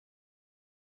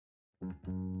All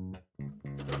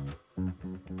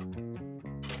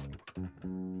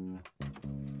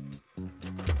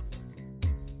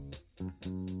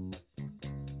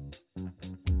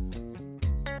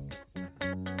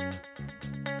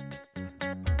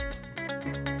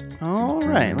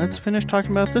right, let's finish talking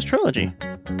about this trilogy.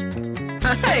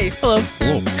 Hi. Hello.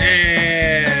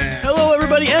 Hello,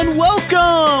 everybody, and welcome!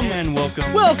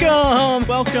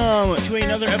 Welcome to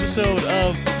another episode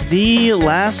of The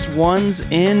Last Ones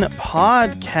in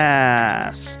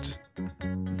Podcast.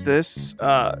 This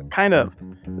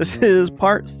is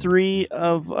part 3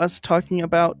 of us talking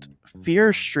about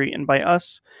Fear Street, and by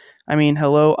us, I mean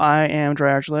hello. I am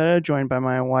Dry Archuleta, joined by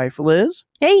my wife Liz.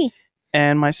 Hey.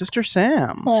 And my sister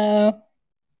Sam. Hello.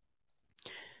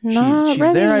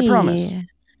 She's there, I promise.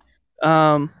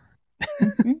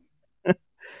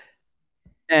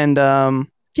 And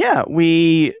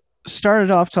we started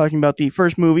off talking about the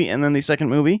first movie and then the second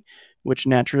movie, which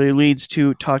naturally leads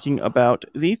to talking about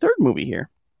the third movie here.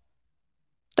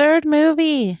 Third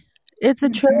movie. It's a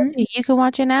trilogy. You can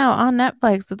watch it now on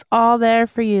Netflix. It's all there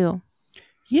for you.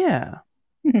 Yeah.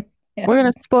 Yeah. We're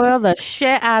going to spoil the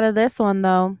shit out of this one,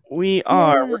 though. We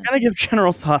are. Yeah. We're going to give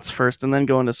general thoughts first and then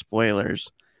go into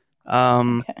spoilers.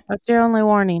 That's your only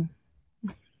warning.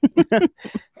 It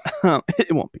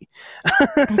won't be.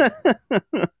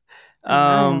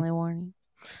 My only warning.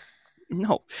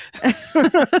 No.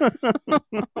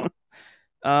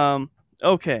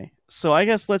 Okay. So I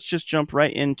guess let's just jump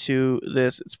right into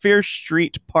this. It's Fear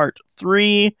Street Part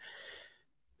 3,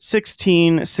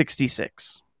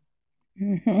 1666.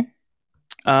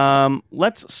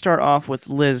 Let's start off with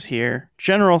Liz here.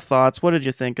 General thoughts. What did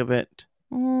you think of it?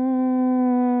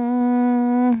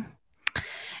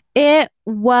 It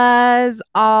was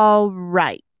all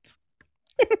right.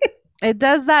 It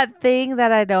does that thing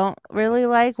that I don't really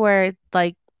like, where it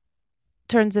like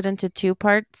turns it into 2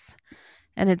 parts,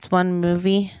 and it's one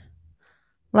movie.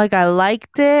 Like, I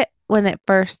liked it when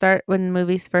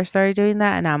movies first started doing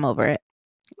that, and I'm over it.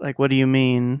 Like, what do you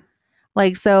mean?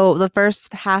 Like, so the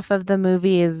first half of the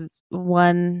movie is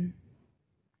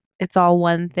it's all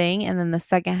one thing, and then the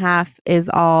second half is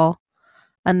all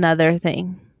another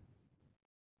thing.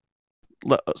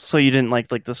 So you didn't like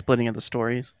the splitting of the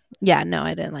stories? Yeah, no,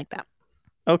 I didn't like that.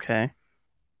 Okay.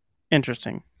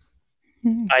 Interesting.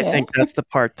 I think that's the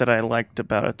part that I liked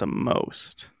about it the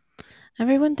most.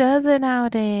 Everyone does it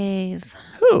nowadays.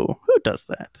 Who does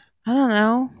that? I don't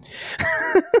know.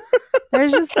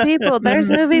 There's just people. There's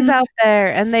movies out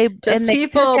there, and they took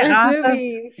it off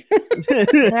movies.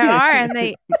 There are,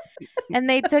 and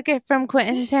they took it from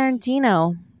Quentin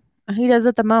Tarantino. He does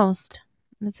it the most.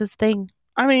 It's his thing.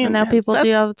 I mean, and now people do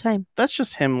it all the time. That's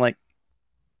just him, like,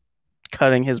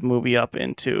 cutting his movie up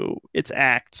into its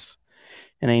acts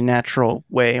in a natural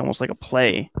way, almost like a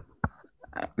play.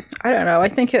 I don't know. I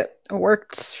think it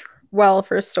worked well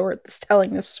for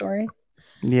telling this story.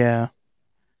 Yeah.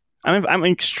 I'm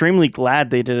extremely glad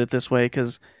they did it this way,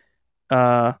 because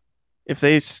if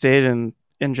they stayed in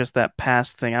just that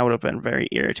past thing, I would have been very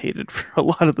irritated for a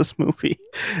lot of this movie.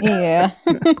 Yeah.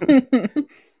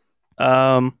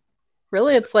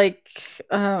 Really, it's like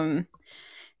an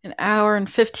hour and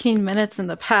 15 minutes in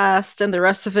the past, and the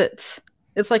rest of it's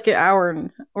like an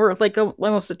hour or like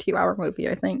almost a 2-hour movie,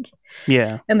 I think.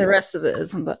 Yeah. And the rest of it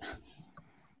is in the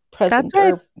present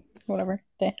or whatever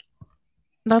day.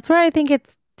 That's where I think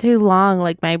it's too long.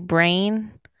 Like, my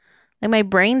brain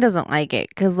doesn't like it,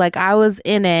 because like I was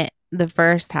in it the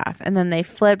first half, and then they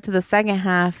flipped to the second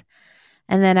half,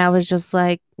 and then I was just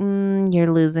like,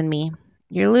 you're losing me.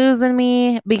 You're losing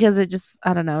me, because it just,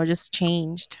 I don't know, it just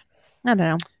changed. I don't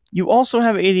know. You also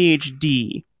have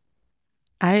ADHD.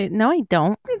 No, I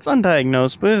don't. It's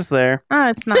undiagnosed, but it's there. Oh,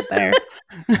 it's not there.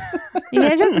 You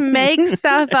can't just make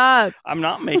stuff up. I'm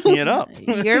not making it up.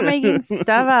 You're making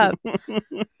stuff up.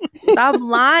 Stop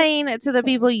lying to the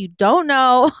people you don't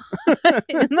know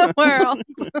in the world.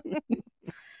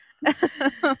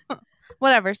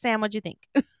 Whatever. Sam, what'd you think?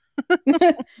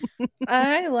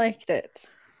 I liked it.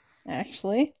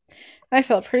 Actually, I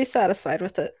felt pretty satisfied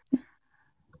with it.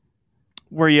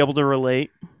 Were you able to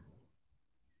relate?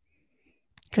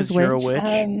 Because you're a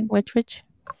witch. Which?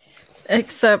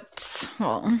 Except,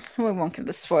 well, we won't get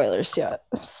into spoilers yet.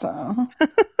 So,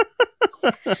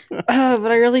 but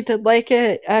I really did like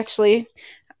it. Actually,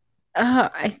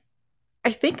 I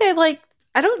think I like.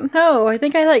 I don't know. I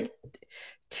think I like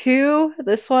 2,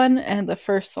 this one and the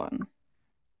first one.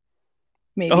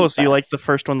 Maybe. Oh, so you like the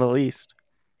first one the least?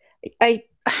 I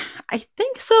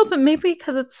think so, but maybe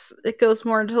because it goes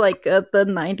more into like the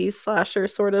 90s slasher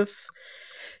sort of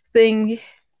thing,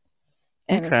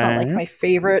 and It's not like my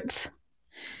favorite.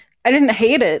 I didn't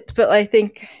hate it, but I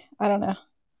think I don't know.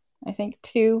 I think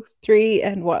 2, 3,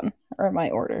 and 1 are my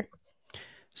order.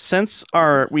 Since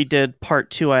we did part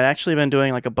 2, I'd actually been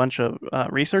doing like a bunch of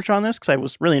research on this because I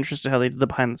was really interested how they did the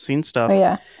behind the scenes stuff. Oh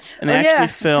yeah. And they actually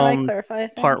filmed Can I clarify a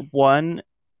thing? part 1.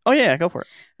 Oh yeah, go for it.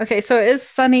 Okay, so it is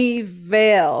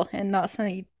Sunnyvale and not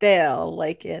Sunnydale,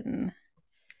 like in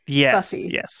Buffy.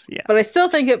 Yes, yeah. But I still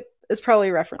think it is probably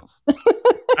a reference.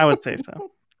 I would say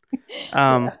so.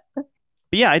 But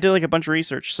yeah, I did like a bunch of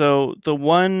research. So the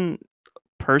one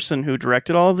person who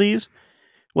directed all of these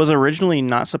was originally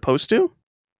not supposed to.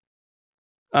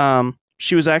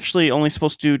 She was actually only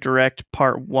supposed to direct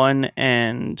part 1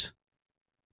 and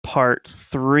part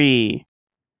 3.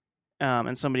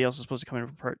 And somebody else was supposed to come in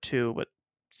for part 2, but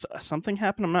something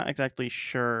happened. I'm not exactly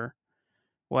sure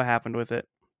what happened with it.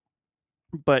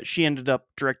 But she ended up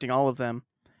directing all of them.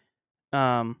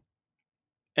 And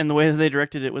the way that they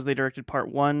directed it was they directed part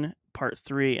 1, part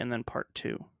 3, and then part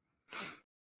 2.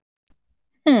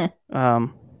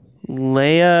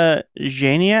 Leah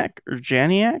Janiak?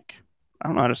 I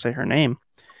don't know how to say her name.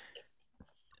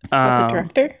 Is that the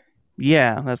director?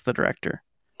 Yeah, that's the director.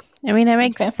 I mean, it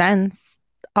makes sense.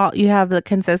 You have the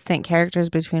consistent characters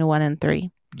between 1 and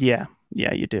 3. Yeah,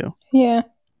 you do. Yeah.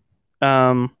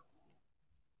 Yeah,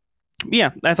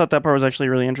 I thought that part was actually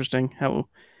really interesting.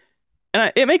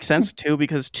 It makes sense too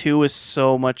because 2 is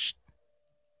so much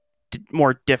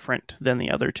more different than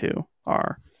the other 2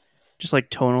 are, just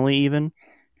like tonally even.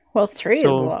 Well, 3 is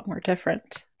a lot more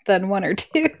different than 1 or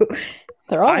 2.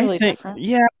 They're all really different.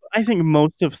 Yeah, I think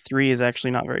most of 3 is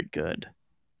actually not very good.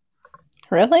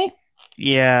 Really?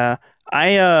 Yeah,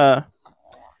 I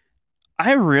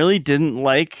really didn't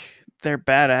like their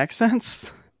bad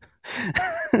accents.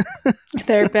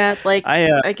 They're bad, like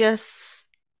I guess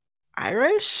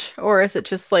Irish, or is it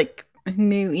just like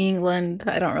New England?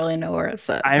 I don't really know where it's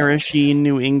at. Irishy,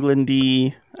 New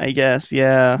Englandy, I guess.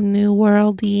 Yeah. New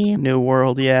Worldy. New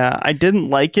World. Yeah, I didn't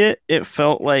like it. It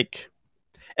felt like,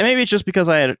 and maybe it's just because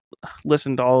I had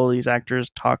listened to all of these actors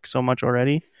talk so much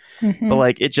already, but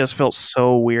like it just felt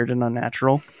so weird and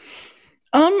unnatural.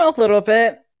 A little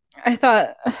bit. I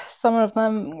thought some of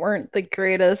them weren't the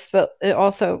greatest, but it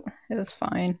was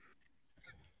fine.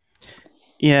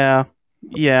 Yeah,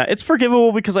 it's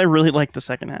forgivable because I really like the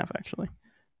second half, actually.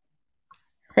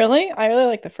 Really? I really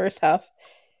like the first half.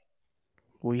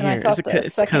 Weird. Is it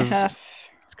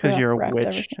because you're a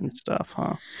witch and stuff,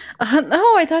 huh?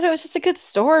 No, I thought it was just a good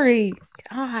story.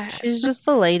 God. She's just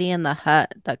the lady in the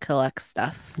hut that collects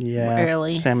stuff. Yeah,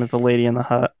 really. Sam is the lady in the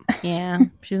hut. Yeah,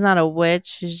 she's not a witch.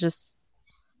 She's just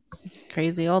this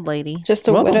crazy old lady. Just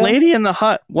a widow. The lady in the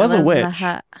hut was a witch.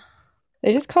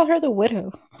 They just call her the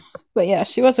widow. But yeah,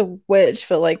 she was a witch,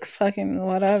 but like fucking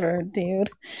whatever,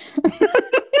 dude.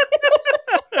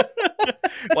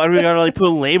 Why do we gotta like put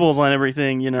labels on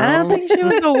everything, you know? I don't think she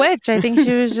was a witch. I think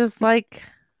she was just like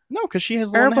no, because she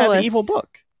has the one that had the evil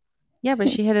book. Yeah, but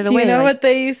she hid it away. Do you know what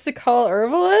they used to call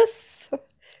herbalists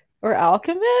or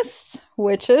alchemists?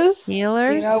 Witches, healers.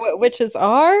 Do you know what witches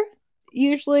are?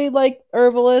 Usually, like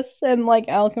herbalists and like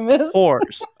alchemists.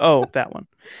 Whores. Oh, that one.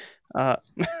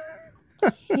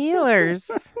 Healers.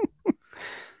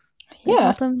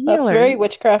 Yeah, that's very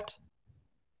witchcraft.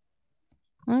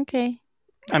 Okay.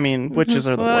 I mean, witches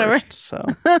are the worst, so.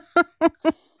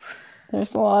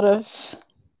 There's a lot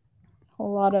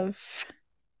of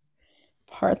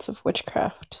parts of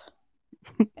witchcraft.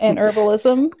 And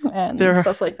herbalism and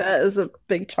stuff like that is a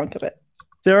big chunk of it.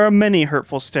 There are many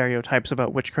hurtful stereotypes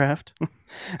about witchcraft.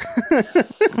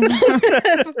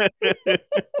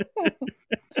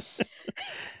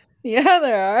 Yeah,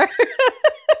 there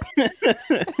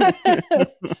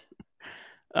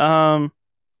are.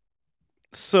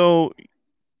 So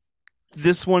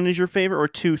this one is your favorite, or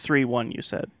 2, 3, 1? You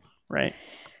said, right?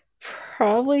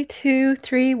 Probably 2,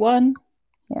 3, 1.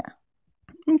 Yeah.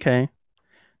 Okay.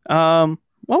 What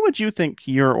would you think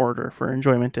your order for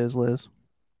enjoyment is, Liz?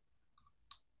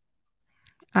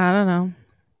 I don't know.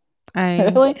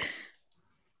 Really?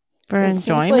 For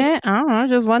enjoyment? I don't know.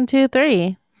 Just 1, 2,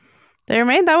 3. They're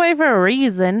made that way for a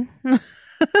reason.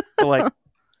 So, like,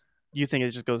 you think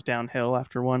it just goes downhill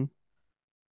after 1?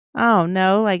 Oh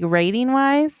no! Like rating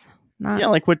wise, not yeah.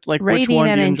 Like which rating one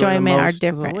and do you enjoyment enjoy are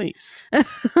different. The least?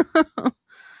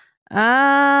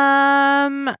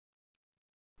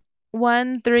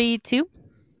 1, 3, 2.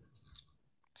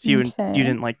 So you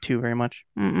didn't like 2 very much.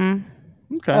 Mm-mm.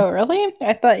 Okay. Oh really?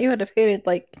 I thought you would have hated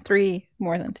like 3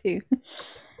 more than 2.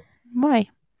 Why?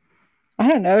 I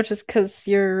don't know. Just because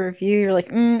your review, you're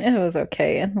like, it was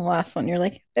okay, and the last one, you're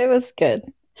like, it was good.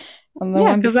 And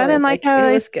the because I didn't like how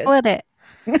they split it.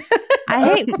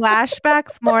 I hate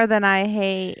flashbacks more than I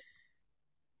hate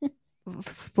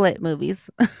split movies.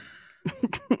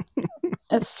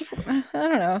 It's I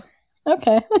don't know.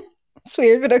 Okay. It's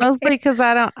weird, but okay. Mostly because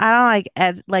I don't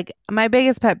like my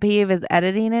biggest pet peeve is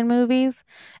editing in movies.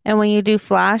 And when you do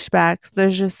flashbacks,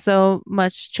 there's just so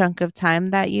much chunk of time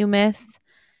that you miss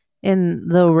in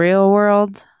the real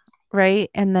world, right?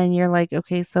 And then you're like,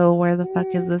 okay, so where the fuck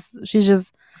is this? She's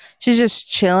just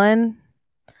chilling,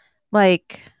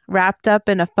 like wrapped up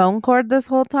in a phone cord this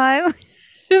whole time.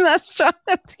 She's not strong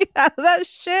enough to get out of that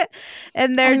shit.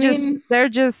 And I mean, they're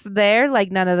just there.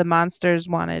 Like none of the monsters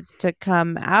wanted to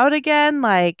come out again.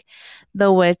 Like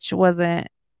the witch wasn't,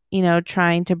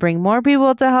 trying to bring more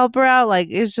people to help her out. Like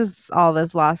it's just all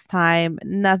this lost time.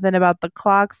 Nothing about the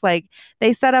clocks. Like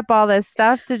they set up all this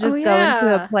stuff to oh just go into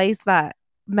a yeah. place that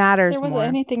matters There wasn't more.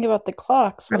 anything about the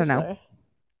clocks, I don't was know. there?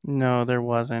 No, there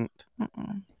wasn't.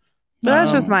 Mm-mm. But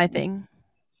that's just Um, my thing.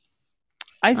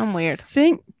 I'm weird.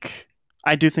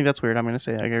 I do think that's weird. I'm going to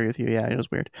say I agree with you. Yeah, it was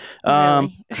weird.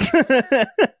 Really.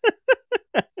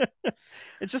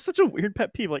 It's just such a weird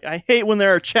pet peeve. Like, I hate when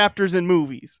there are chapters in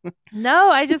movies. No,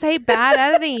 I just hate bad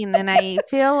editing, and I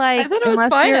feel like thought it was unless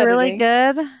fine you're really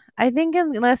editing. good, I think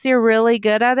unless you're really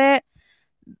good at it,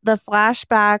 the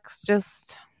flashbacks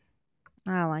just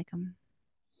I don't like them.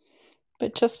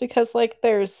 But just because like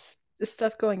there's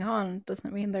stuff going on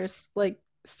doesn't mean there's like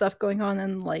stuff going on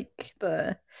in like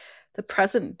the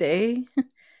present day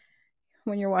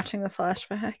when you're watching the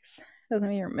flashbacks. Doesn't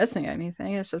mean you're missing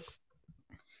anything. It's just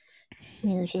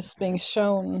you're just being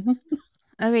shown.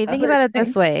 Okay, think Other about it this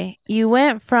things. way: you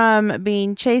went from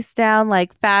being chased down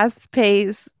like fast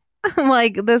paced,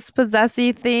 like this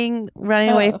possessy thing running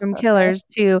away Oh, from okay. killers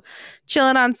to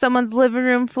chilling on someone's living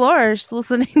room floor, just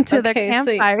listening to their Okay,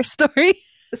 campfire story.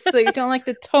 so you don't like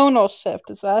the tonal shift,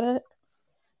 is that it?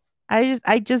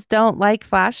 I just don't like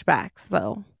flashbacks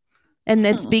though. And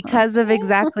it's because of Okay.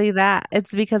 exactly that.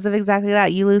 It's because of exactly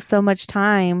that. You lose so much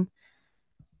time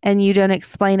and you don't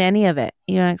explain any of it.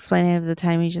 You don't explain any of the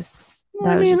time. I That was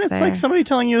mean, just it's there. like somebody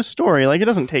telling you a story. Like, it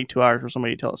doesn't take 2 hours for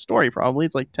somebody to tell a story, probably.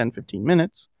 It's like 10, 15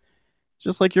 minutes.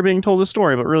 Just like you're being told a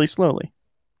story, but really slowly.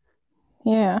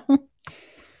 Yeah. You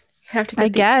have to I get the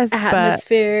guess, but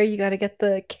atmosphere, you gotta get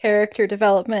the character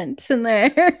development in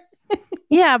there.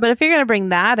 yeah, but if you're going to bring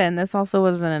that in, this also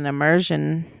wasn't an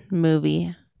immersion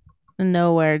movie.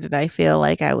 Nowhere did I feel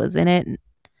like I was in it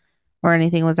or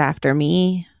anything was after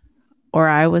me or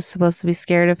I was supposed to be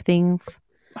scared of things.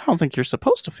 I don't think you're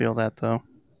supposed to feel that, though.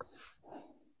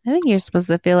 I think you're supposed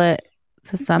to feel it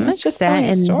to some It's just telling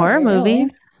extent a in horror story, really.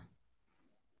 movies.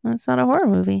 It's not a horror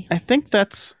movie. I think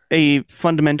that's a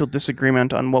fundamental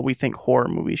disagreement on what we think horror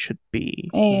movies should be.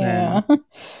 Yeah.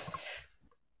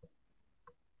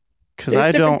 Because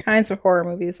There's different kinds of horror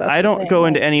movies. That's I the don't thing, go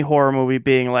into like- any horror movie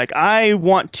being like, I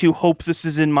want to hope this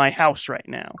is in my house right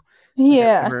now.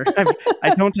 Yeah.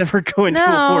 I don't ever go into a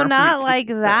No, horror not movie. like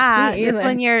that. Me Just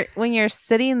either. when you're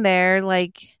sitting there,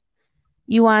 like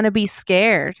you want to be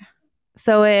scared,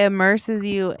 so it immerses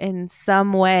you in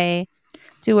some way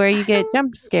to where you get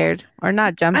jump scared or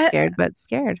not jump scared, but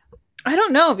scared. I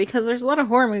don't know because there's a lot of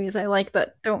horror movies I like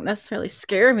that don't necessarily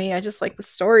scare me. I just like the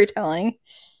storytelling.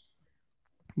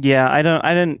 Yeah, I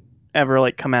didn't ever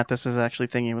like come at this as actually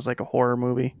thinking it was like a horror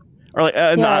movie. Or like,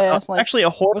 actually a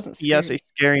horror wasn't movie, yes, a scary.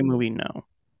 scary movie, no.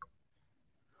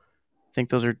 I think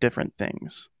those are different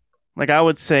things. Like, I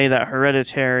would say that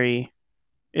Hereditary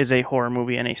is a horror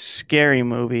movie and a scary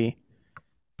movie,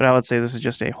 but I would say this is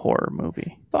just a horror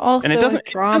movie. But also And it doesn't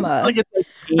drama. like it's like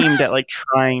aimed at like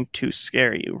trying to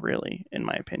scare you, really, in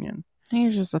my opinion. I think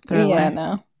it's just a thriller. Yeah,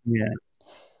 no. Yeah.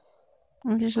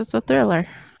 It's just a thriller.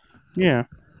 Yeah.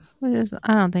 I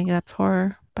don't think that's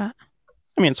horror, but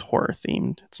I mean, it's horror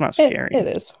themed. It's not scary. It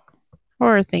is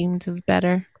horror themed is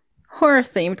better. horror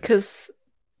themed because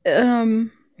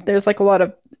there's like a lot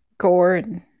of gore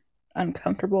and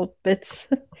uncomfortable bits.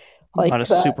 Like a lot of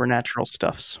that. supernatural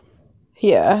stuffs.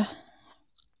 Yeah.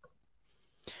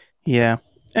 Yeah.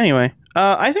 Anyway,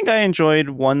 I think I enjoyed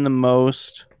one the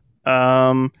most.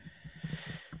 I'm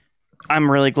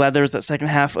really glad there was that second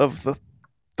half of the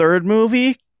third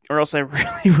movie, or else I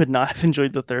really would not have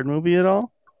enjoyed the third movie at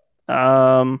all.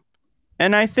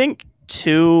 And I think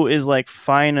 2 is like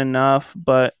fine enough,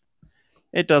 but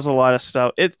it does a lot of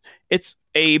stuff. It's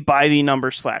a by the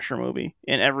number slasher movie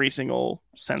in every single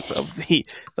sense of the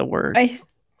word.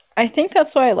 I think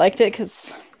that's why I liked it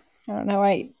because I don't know,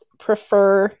 I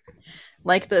prefer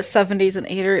like the 70s and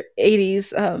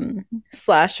 80s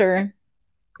slasher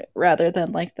rather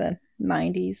than like the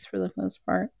 90s for the most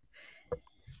part.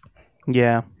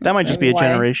 Yeah, that might just be a why.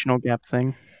 generational gap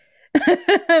thing.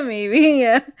 Maybe,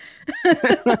 yeah.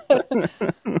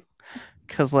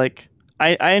 Because like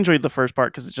I enjoyed the first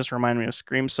part because it just reminded me of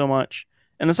Scream so much,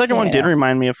 And the second one did Yeah.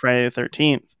 remind me of Friday the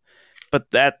 13th.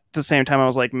 But at the same time, I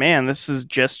was like, man, this is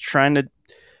just trying to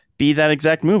be that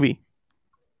exact movie.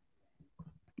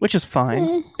 Which is fine.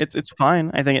 Mm. It's fine.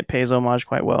 I think it pays homage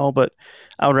quite well, but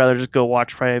I would rather just go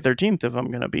watch Friday the 13th if I'm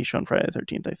going to be shown Friday the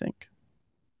 13th, I think.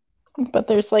 But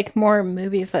there's like more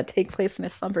movies that take place in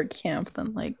a summer camp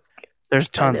than like There's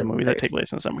tons Friday of the movies that take 13th.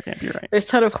 place in summer camp, you're right. There's a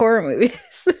ton of horror movies.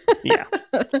 Yeah.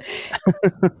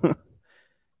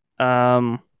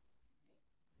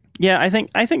 Yeah,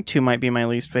 I think 2 might be my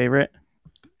least favorite.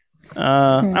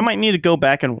 I might need to go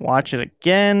back and watch it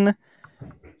again.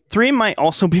 3 might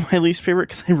also be my least favorite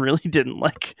because I really didn't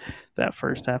like that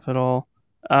first half at all.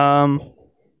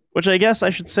 Which I guess I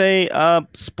should say,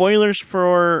 spoilers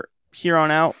for here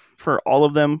on out for all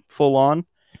of them, full on.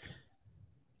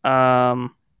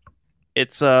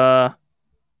 It's we're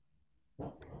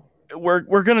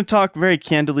gonna talk very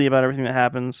candidly about everything that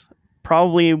happens.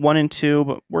 Probably 1 and 2,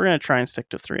 but we're gonna try and stick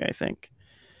to 3, I think.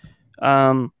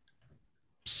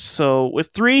 So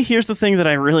with 3, here's the thing that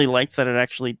I really liked that it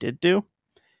actually did do,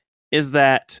 is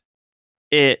that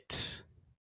it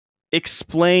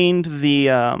explained the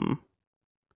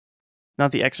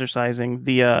not the exercising,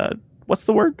 the what's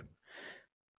the word?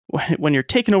 When you're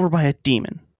taken over by a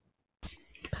demon.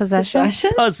 Possession?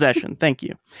 Possession, thank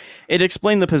you. It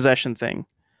explained the possession thing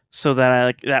so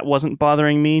that that wasn't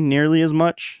bothering me nearly as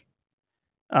much.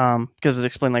 Because it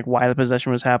explained like why the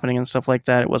possession was happening and stuff like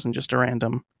that. It wasn't just a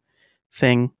random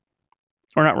thing.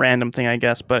 Or not random thing, I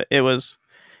guess, but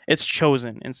it's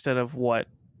chosen instead of what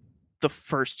the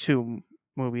first 2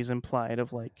 movies implied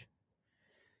of like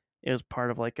it was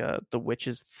part of like the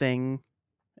witches thing,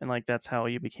 and like that's how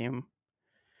you became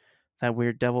that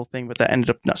weird devil thing, but that ended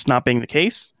up not being the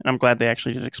case, and I'm glad they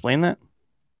actually did explain that.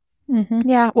 Mm-hmm.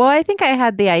 Yeah. Well, I think I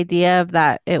had the idea of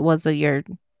that it was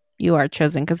you are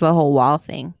chosen because the whole wall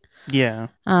thing. Yeah.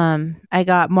 I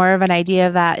got more of an idea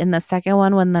of that in the second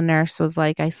one when the nurse was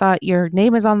like, I saw your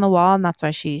name is on the wall, and that's why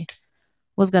she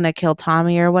was gonna kill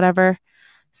Tommy or whatever.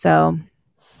 So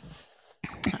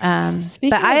but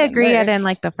I agree I didn't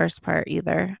like the first part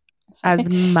either as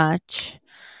much.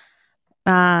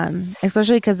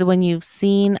 Especially because when you've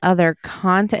seen other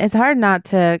content, it's hard not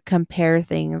to compare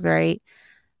things, right?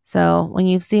 So when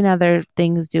you've seen other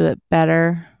things do it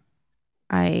better,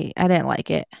 I didn't like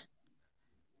it.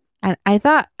 And I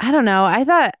thought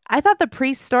the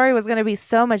priest story was going to be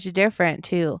so much different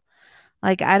too.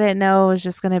 Like I didn't know it was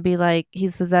just going to be like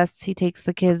he's possessed, he takes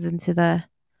the kids into the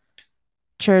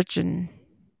church and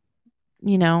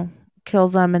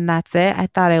kills them and that's it. I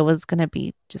thought it was going to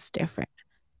be just different.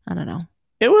 I don't know.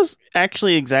 It was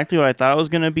actually exactly what I thought it was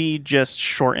going to be, just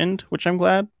shortened, which I'm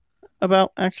glad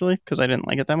about actually because I didn't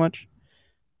like it that much.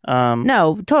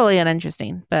 No, totally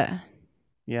uninteresting, but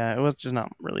yeah, it was just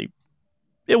not really.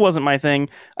 It wasn't my thing.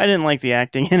 I didn't like the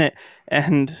acting in it,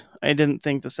 and I didn't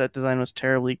think the set design was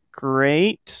terribly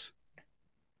great.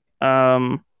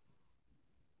 I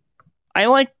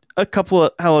liked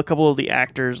how a couple of the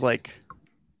actors like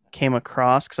came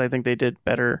across because I think they did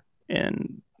better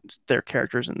in their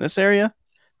characters in this area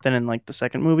than in like the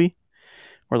second movie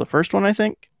or the first one, I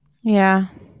think. Yeah.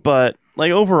 But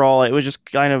like overall, it was just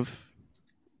kind of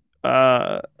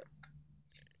it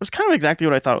was kind of exactly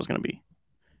what I thought it was going to be,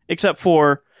 except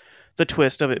for the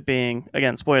twist of it being,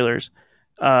 again, spoilers,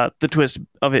 the twist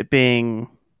of it being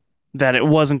that it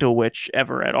wasn't a witch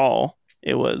ever at all.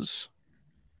 It was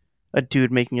a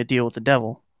dude making a deal with the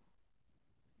devil.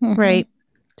 Mm-hmm. Right.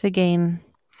 To gain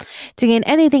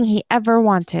anything he ever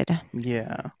wanted.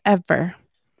 Yeah. Ever.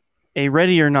 A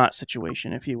ready or not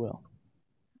situation, if you will.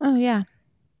 Oh, yeah.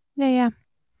 Yeah.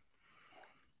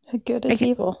 Good is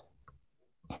evil.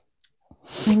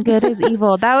 And good is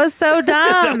evil. That was so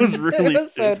dumb. That was really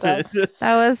stupid.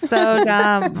 That was so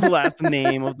dumb. The last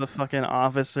name of the fucking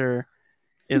officer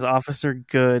is Officer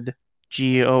Good.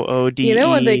 Goode. You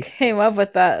know when they came up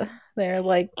with that, they're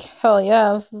like, hell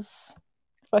yeah, this is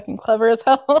fucking clever as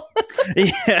hell.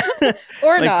 Yeah.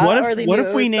 Or like, not. What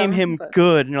if we name him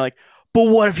Good? And you're like, but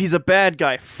what if he's a bad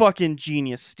guy? Fucking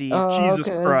genius, Steve. Jesus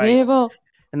Christ. Evil.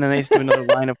 And then they just do another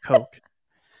line of coke.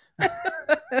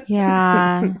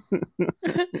 Yeah.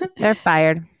 They're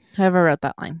fired. Whoever wrote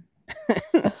that line.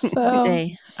 So,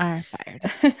 they are fired.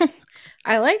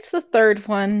 I liked the third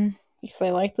one because I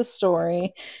liked the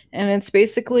story. And it's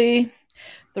basically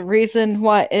the reason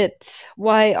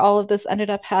why all of this ended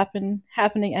up happening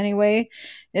anyway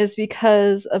is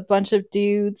because a bunch of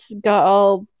dudes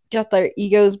got their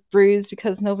egos bruised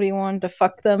because nobody wanted to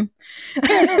fuck them.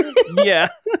 Yeah.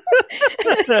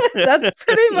 That's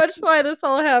pretty much why this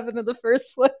all happened in the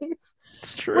first place.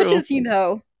 It's true. Which is,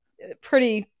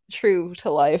 pretty true to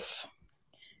life.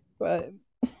 But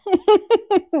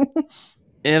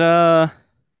It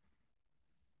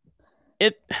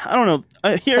I don't know.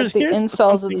 Here's like the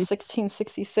incels of something.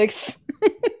 1666.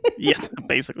 Yes,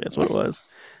 basically that's what it was.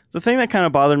 The thing that kind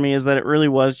of bothered me is that it really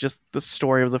was just the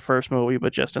story of the first movie,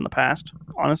 but just in the past.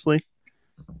 Honestly,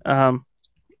 um,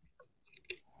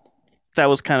 that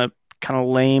was kind of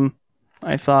lame.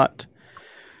 I thought.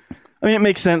 I mean, it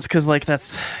makes sense because like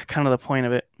that's kind of the point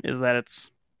of it is that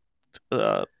it's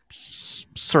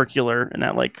circular and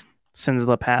that like sins of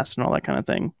the past and all that kind of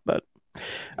thing. But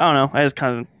I don't know. I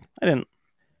didn't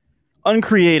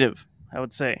uncreative. I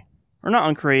would say, or not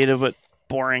uncreative, but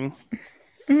boring.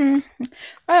 I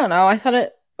don't know. I thought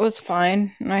it was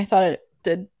fine, and I thought it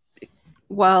did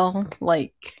well,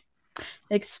 like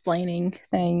explaining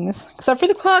things, except for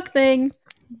the clock thing.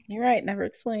 You're right, never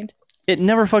explained. It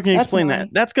never fucking That's explained that. annoying.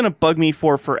 That's gonna bug me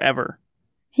for forever.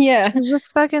 Yeah, She's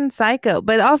just fucking psycho.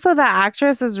 But also, that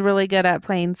actress is really good at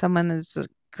playing someone that's just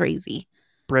crazy.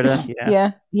 Britta,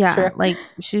 yeah. Yeah, sure. like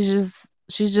she's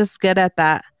just good at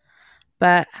that.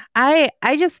 But I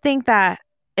just think that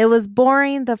it was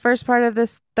boring. The first part of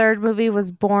this third movie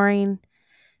was boring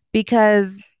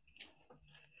because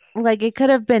like it could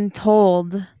have been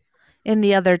told in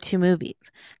the other two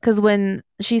movies. Because when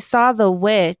she saw the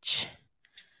witch,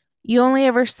 you only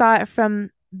ever saw it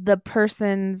from the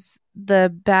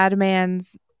bad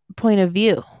man's point of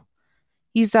view.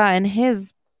 You saw it in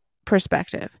his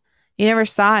perspective. You never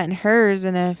saw it in hers.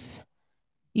 And if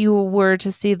you were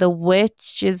to see the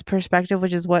witch's perspective,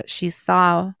 which is what she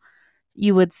saw,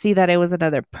 you would see that it was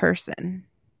another person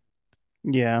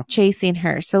Yeah. chasing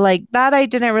her. So like that I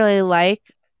didn't really like.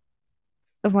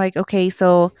 I'm like, okay,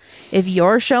 so if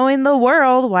you're showing the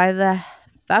world, why the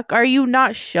fuck are you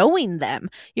not showing them?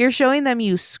 You're showing them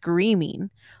you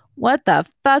screaming. What the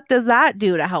fuck does that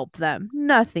do to help them?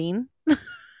 Nothing.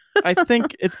 I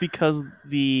think it's because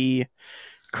the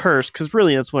curse, because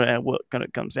really that's what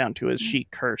it comes down to, is she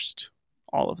cursed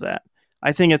all of that.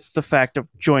 I think it's the fact of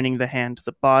joining the hand to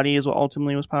the body is what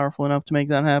ultimately was powerful enough to make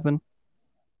that happen.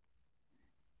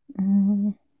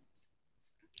 I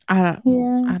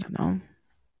don't know.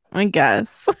 I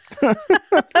guess.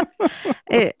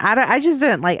 I just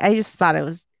didn't like. I just thought it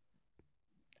was.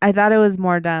 I thought it was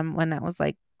more dumb when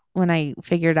I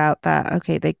figured out that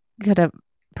okay, they could have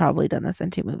probably done this in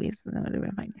two movies and that would have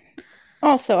been fine.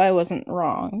 Also, I wasn't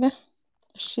wrong.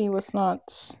 She was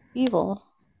not evil.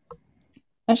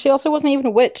 And she also wasn't even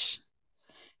a witch.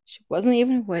 She wasn't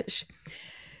even a witch.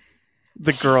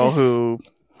 The girl who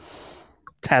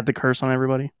had the curse on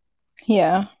everybody.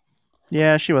 Yeah.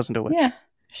 Yeah, she wasn't a witch. Yeah.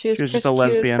 She was just a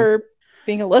lesbian. For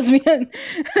being a lesbian.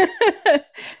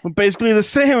 Well, basically the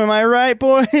same, am I right,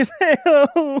 boys?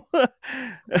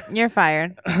 You're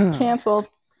fired. Canceled.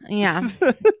 Yeah.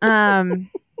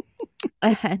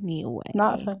 Anyway.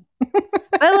 Not fun.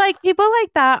 But like people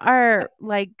like that are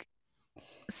like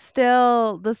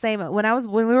still the same. When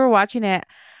we were watching it,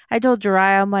 I told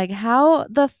Jariah, I'm like, how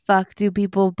the fuck do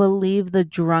people believe the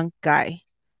drunk guy?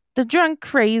 The drunk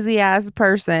crazy ass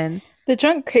person. The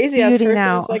drunk crazy ass person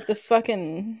out. is like the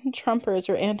fucking Trumpers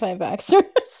or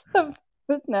anti-vaxxers of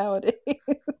nowadays.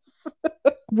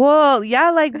 Well,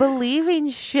 yeah, like believing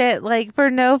shit like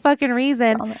for no fucking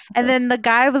reason. And then the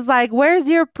guy was like, "Where's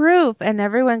your proof?" And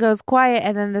everyone goes quiet.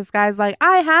 And then this guy's like,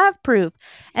 "I have proof."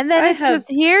 And then it's just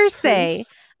hearsay.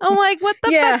 I'm like, "What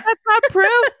the fuck? That's not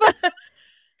proof."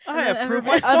 I have proof.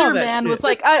 My other man was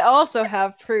like, "I also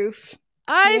have proof."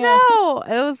 I know.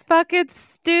 It was fucking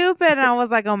stupid. And I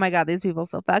was like, oh my God, these people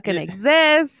still fucking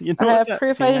exist. You know, I have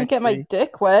proof I didn't get my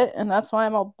dick wet, and that's why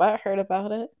I'm all butthurt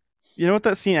about it. You know what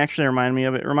that scene actually reminded me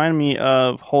of? It reminded me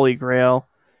of Holy Grail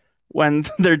when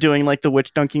they're doing like the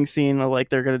witch dunking scene, of, like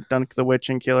they're gonna dunk the witch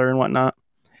and kill her and whatnot.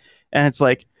 And it's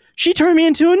like, she turned me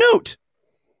into a newt.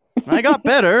 I got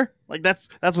better. Like that's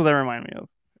what that reminded me of.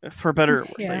 For better or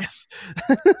worse, I guess.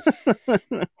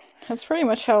 That's pretty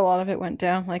much how a lot of it went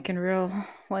down, like in real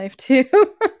life too.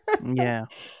 Yeah.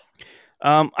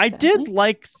 I did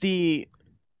like the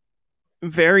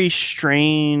very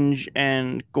strange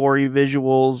and gory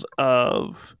visuals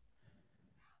of.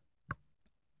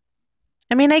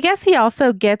 I mean, I guess he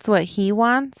also gets what he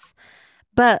wants,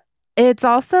 but it's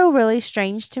also really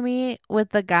strange to me with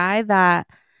the guy that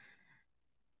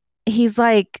he's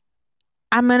like,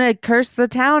 I'm gonna curse the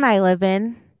town I live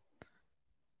in.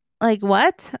 Like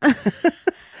what?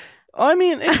 I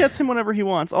mean, it gets him whatever he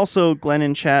wants. Also, Glenn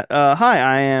in chat. Hi,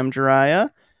 I am Jariah.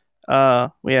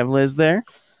 We have Liz there.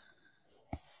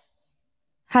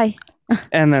 Hi.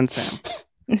 And then Sam.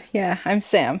 Yeah, I'm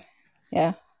Sam.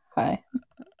 Yeah. Hi.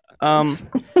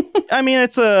 I mean,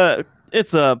 it's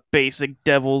a basic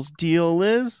devil's deal,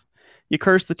 Liz. You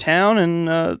curse the town,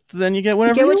 and then you get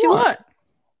whatever you get what you want.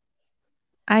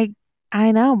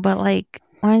 I know, but like,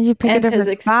 why did you pick a And his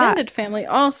different spot extended family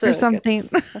also or something?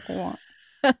 gets what they want.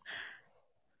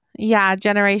 Yeah,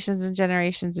 generations and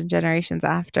generations and generations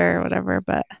after or whatever.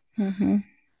 But Mm-hmm.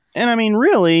 And I mean,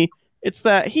 really, it's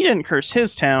that he didn't curse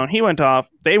his town. They went off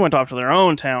to their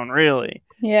own town, really.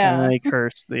 Yeah. And they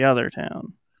cursed the other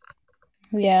town.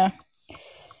 Yeah.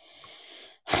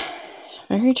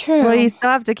 Very true. well, you still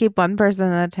have to keep one person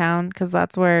in the town because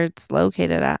that's where it's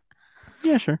located at.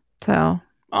 Yeah, sure. So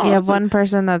Oh, you have one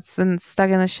person that's stuck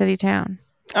in the shitty town.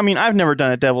 I mean, I've never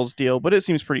done a devil's deal, but it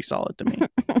seems pretty solid to me.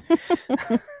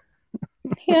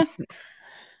 Yeah.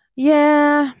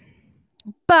 Yeah.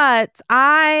 But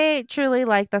I truly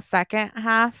like the second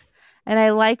half. And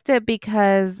I liked it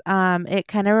because it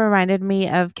kind of reminded me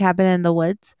of Cabin in the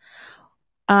Woods.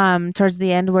 Towards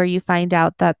the end where you find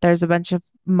out that there's a bunch of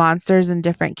monsters in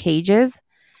different cages.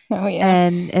 Oh yeah.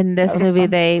 And in this was movie fun.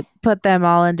 they put them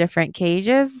all in different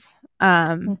cages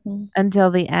Mhm.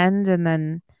 until the end, and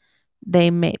then they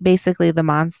basically the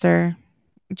monster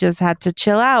just had to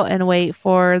chill out and wait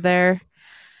for their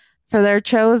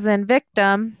chosen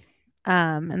victim.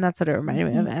 And that's what it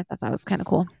reminded me of. I thought that was kind of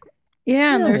cool.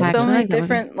 Yeah, and Yeah, there's I so actually many like that movie.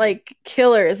 different like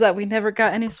killers that we never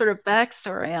got any sort of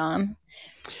backstory on.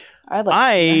 I'd like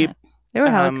to see that. They were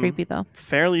hella I'm creepy though.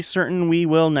 fairly certain we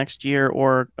will next year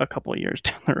or a couple of years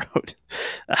down the road.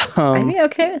 I'd be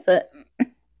okay with it.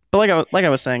 But like I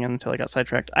was saying until I got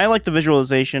sidetracked, I like the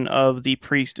visualization of the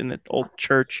priest in the old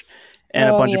church and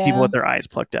a Oh, bunch of people yeah. with their eyes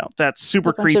plucked out. That's super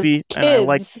A bunch of creepy, and I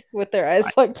like. kids with their eyes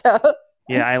plucked out.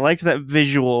 Yeah, I liked that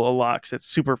visual a lot because it's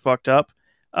super fucked up.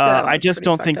 That I one's just pretty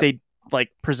don't fucked think up. they like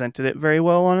presented it very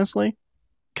well, honestly,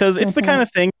 because it's the Mhm. kind of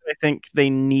thing that I think they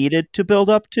needed to build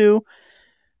up to.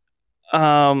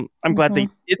 I'm glad they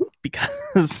didn't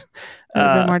because A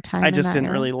little bit more time. I in just that didn't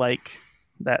era. really like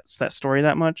that story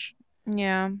that much.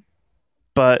 Yeah.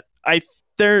 But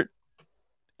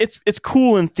it's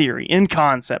cool in theory, in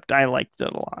concept. I liked it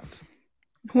a lot.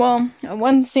 Well,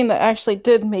 one scene that actually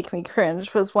did make me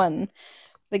cringe was when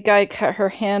the guy cut her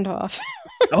hand off.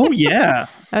 Oh yeah,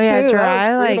 Oh yeah, Ooh, that was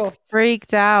Dry like brutal.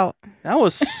 freaked out. that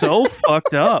was so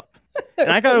fucked up.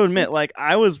 And I got to admit, like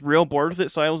I was real bored with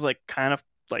it, so I was like kind of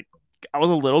like I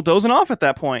was a little dozing off at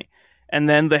that point. And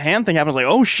then the hand thing happened. I was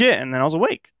like, oh shit! And then I was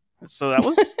awake. So that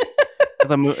was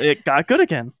it got good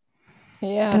again.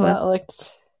 Yeah, It was- that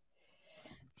looked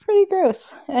pretty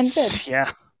gross and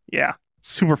good. Yeah,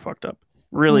 super fucked up.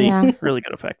 Really, Yeah. really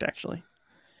good effect actually.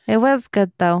 It was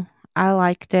good though. I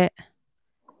liked it.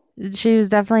 She was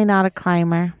definitely not a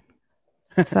climber.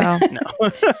 So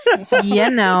No. you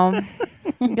know,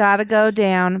 gotta go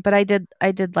down. But I did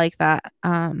like that.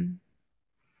 And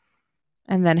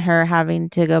then her having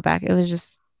to go back. It was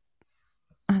just,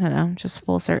 I don't know, just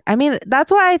full circle. I mean, that's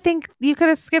why I think you could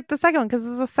have skipped the second one because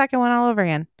it's the second one all over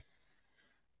again.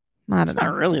 I It's don't know.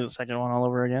 not really the second one all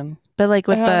over again. But like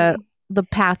with Um, the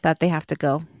path that they have to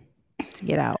go to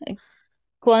get out.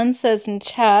 Glenn says in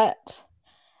chat,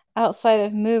 outside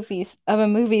of a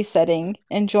movie setting,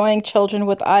 enjoying children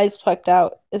with eyes plucked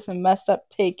out is a messed up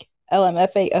take.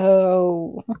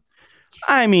 LMFAO.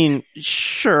 I mean,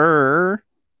 sure.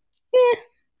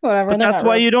 Whatever. But they're that's not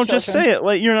why real you don't just children. say it.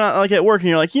 Like you're not like at work and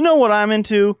you're like, you know what I'm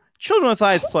into? Children with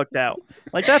eyes plucked out.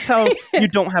 Like that's how you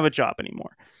don't have a job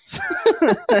anymore.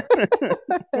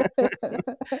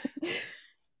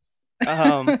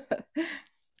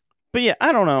 But yeah,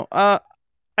 I don't know.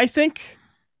 I think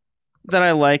that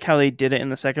I like how they did it in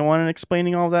the second one and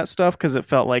explaining all that stuff because it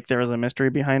felt like there was a mystery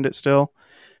behind it still.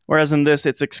 Whereas in this,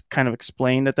 it's kind of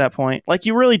explained at that point. Like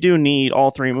you really do need all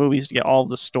three movies to get all of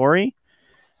the story.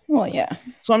 Well, yeah.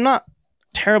 So I'm not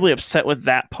terribly upset with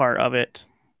that part of it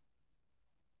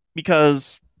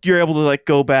because you're able to like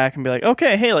go back and be like,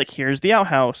 okay, hey, like here's the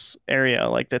outhouse area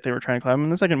like that they were trying to climb in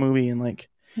the second movie, and like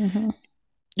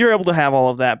you're able to have all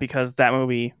of that because that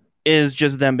movie is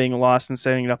just them being lost and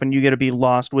setting it up, and you get to be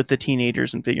lost with the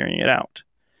teenagers and figuring it out.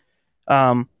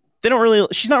 They don't really.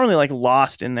 She's not really like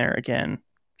lost in there again.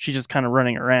 She's just kind of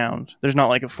running around. There's not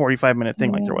like a 45-minute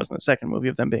thing like there was in the second movie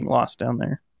of them being lost down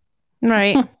there.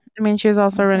 Right. I mean, she was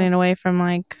also running away from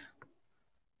like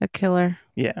a killer.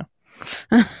 Yeah.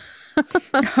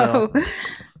 So,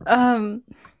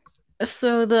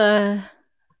 so the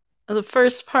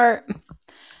first part,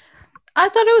 I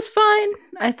thought it was fine.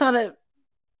 I thought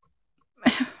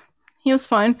he was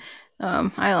fine.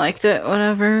 I liked it.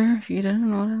 Whatever. If you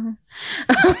didn't, whatever.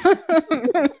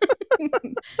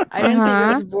 I didn't think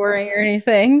it was boring or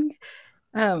anything.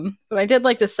 But I did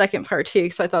like the second part too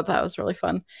because I thought that was really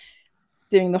fun.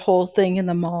 Doing the whole thing in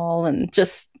the mall and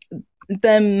just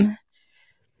them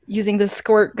using the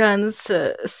squirt guns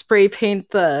to spray paint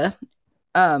the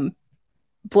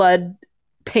blood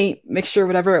paint mixture,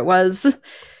 whatever it was,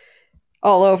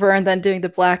 all over, and then doing the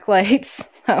black lights.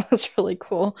 That was really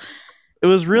cool. It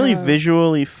was really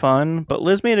visually fun, but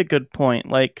Liz made a good point.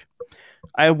 Like,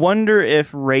 I wonder if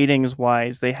ratings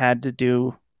wise they had to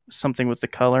do something with the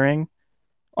coloring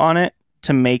on it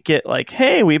to make it like,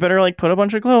 hey, we better like put a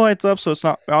bunch of glow lights up so it's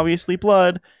not obviously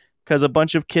blood, because a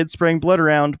bunch of kids spraying blood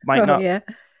around might not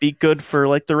be good for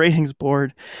like the ratings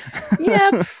board.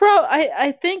 Yeah,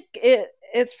 I think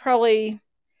it's probably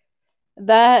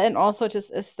that, and also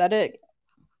just aesthetic.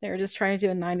 They were just trying to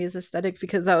do a 90s aesthetic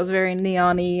because that was very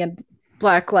neon-y and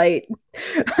black light.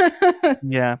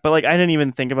 Yeah, but like I didn't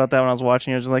even think about that when I was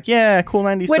watching it. I was just like, yeah, cool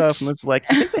 90s stuff. And it's like,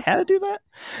 I think they had to do that.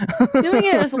 Doing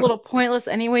it is a little pointless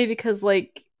anyway, because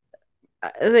like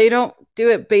they don't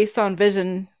do it based on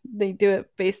vision. They do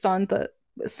it based on the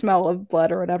smell of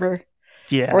blood or whatever.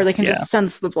 Yeah. Or they can just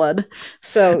sense the blood.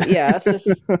 So yeah, it's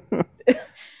just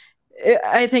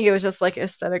I think it was just like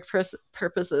aesthetic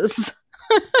purposes.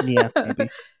 Yeah, maybe.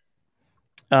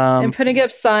 And putting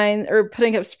up sign or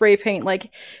putting up spray paint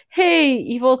like, hey,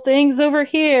 evil things over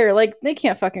here. Like, they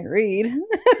can't fucking read.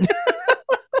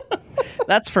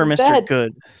 That's for Mr.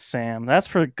 Good, Sam. That's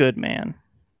for Good Man.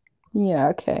 Yeah,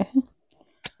 okay.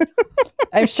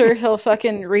 I'm sure he'll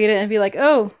fucking read it and be like,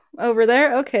 oh, over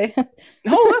there? Okay.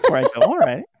 Oh, that's where I go. All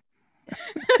right.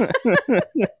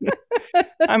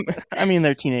 I mean,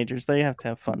 they're teenagers. They have to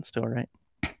have fun still, right?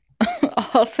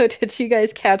 Also, did you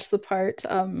guys catch the part?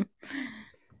 I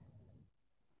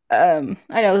know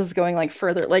this is going like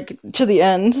further, like to the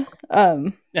end.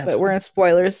 But we're in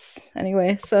spoilers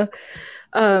anyway. So,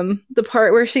 the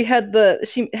part where she had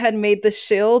made the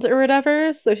shield or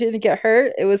whatever, so she didn't get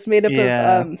hurt. It was made up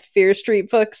of Fear Street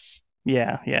books.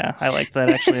 Yeah, I liked that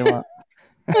actually a lot.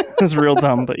 It was real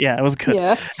dumb, but yeah, it was good.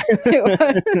 Yeah, it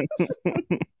was.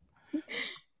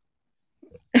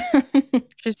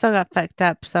 She still got fucked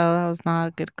up, so that was not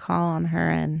a good call on her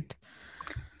end.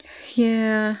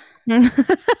 Yeah.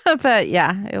 But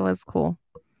yeah, it was cool.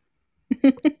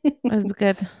 It was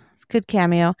good. It's a good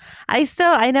cameo.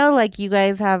 I know like you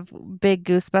guys have big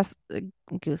goosebusters.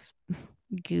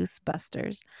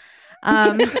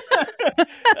 Man,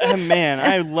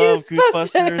 I love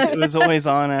Goosebusters. It was always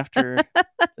on after the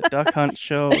Duck Hunt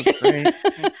show. It was great.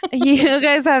 You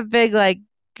guys have big like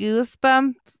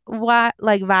goosebump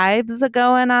like vibes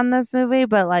going on this movie,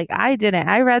 but like I didn't.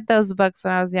 I read those books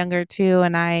when I was younger too,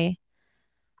 and I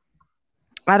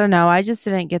don't know. I just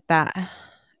didn't get that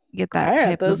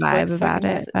type of vibe about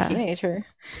it. As a teenager,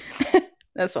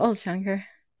 as well as younger.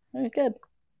 Very good.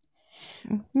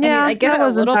 Yeah, I get it a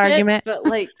little bit, but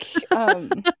like,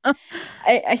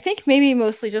 I think maybe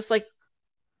mostly just like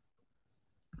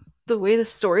the way the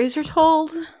stories are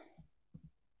told.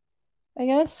 I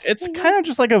guess it's kind of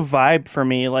just like a vibe for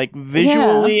me, like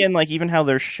visually and like even how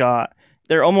they're shot.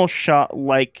 They're almost shot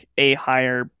like a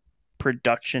higher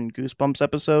production Goosebumps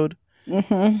episode.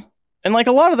 Mm-hmm. And like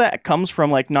a lot of that comes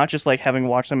from like not just like having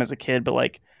watched them as a kid, but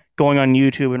like going on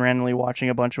YouTube and randomly watching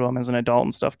a bunch of them as an adult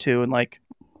and stuff too, and like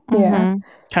kind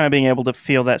of being able to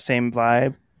feel that same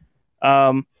vibe.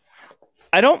 I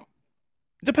don't.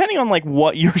 Depending on like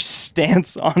what your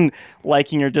stance on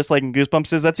liking or disliking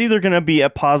Goosebumps is, that's either going to be a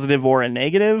positive or a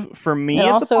negative. For me, and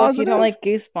it's also, a positive. If you don't like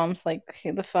Goosebumps, like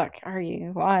who the fuck are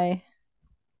you? Why?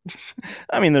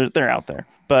 I mean, they're out there,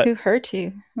 but who hurt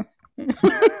you?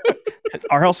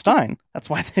 R.L. Stine. That's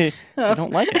why they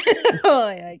don't like it. Oh,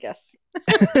 yeah, I guess.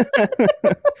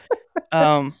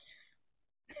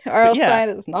 R.L. Stine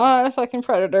is not a fucking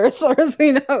predator, as far as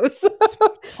we know. So.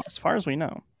 As far as we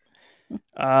know.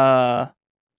 I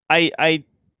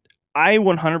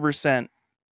 100%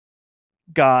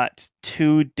 got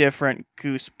two different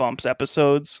Goosebumps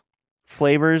episodes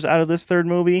flavors out of this third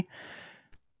movie.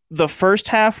 The first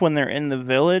half, when they're in the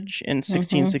village in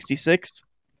 1666,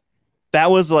 that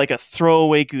was like a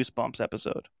throwaway Goosebumps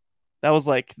episode. That was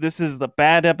like, this is the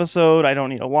bad episode. I don't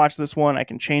need to watch this one. I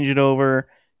can change it over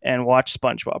and watch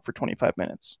SpongeBob for 25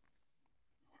 minutes.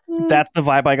 That's the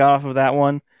vibe I got off of that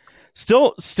one.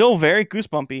 Still very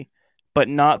Goosebumpy, but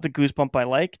not the Goosebump I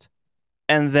liked.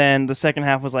 And then the second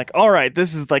half was like, all right,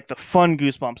 this is like the fun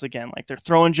Goosebumps again. Like they're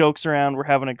throwing jokes around. We're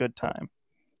having a good time.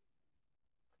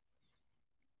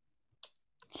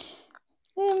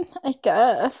 I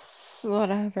guess.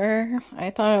 Whatever. I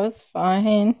thought it was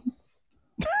fine.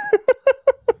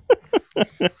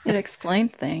 It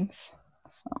explained things.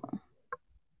 So.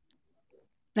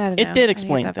 It did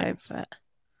explain things.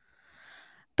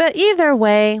 But either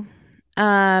way,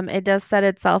 it does set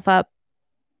itself up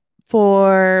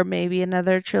for maybe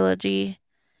another trilogy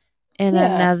in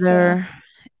another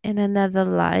in another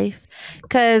life.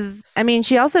 Because, I mean,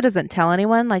 she also doesn't tell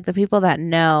anyone. Like, the people that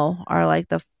know are like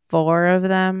the four of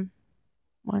them.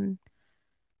 One,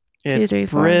 two, It's three,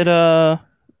 four. Britta,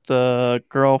 the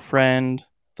girlfriend,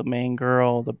 the main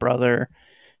girl, the brother,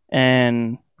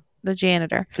 and The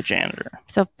janitor. the janitor.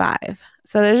 So 5.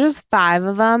 So there's just 5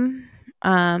 of them.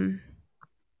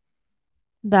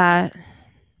 That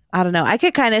I don't know. I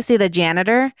could kind of see the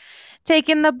janitor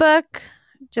taking the book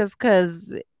just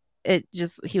because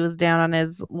he was down on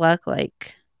his luck.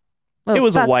 Like, It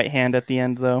was fuck. a white hand at the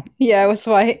end, though. Yeah, it was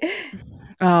white.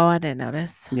 Oh, I didn't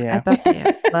notice. Yeah. I thought they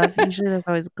had gloves. Usually there's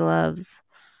always gloves.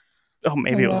 Oh,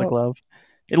 maybe it was a No. glove.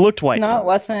 It looked white. No, though. it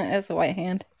wasn't. It was a white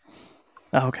hand.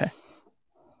 Oh, okay.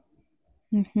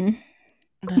 Mm-hmm.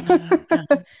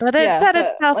 But it set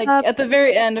itself like up. at the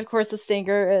very end, of course, the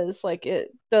stinger is like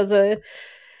it does a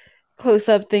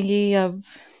close-up thingy of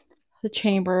the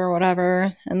chamber or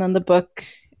whatever, and then the book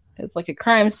is like a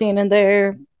crime scene in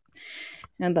there,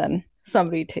 and then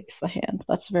somebody takes the hand.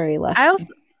 That's very last.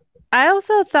 I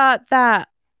also thought that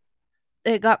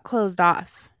it got closed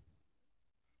off.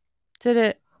 Did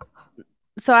it?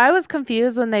 So I was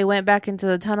confused when they went back into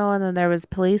the tunnel and then there was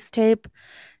police tape,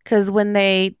 because when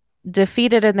they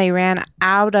defeated and they ran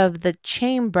out of the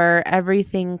chamber,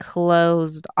 everything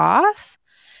closed off.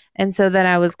 And so then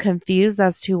I was confused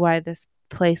as to why this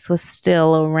place was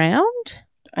still around.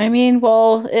 I mean,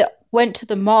 well, it went to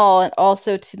the mall and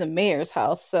also to the mayor's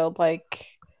house, so like,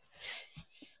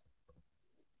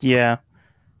 Yeah.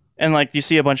 And like you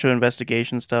see a bunch of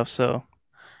investigation stuff, so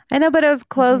I know, but it was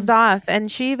closed off.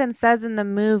 And she even says in the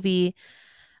movie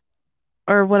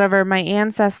or whatever, my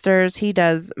ancestors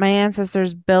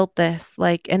built this,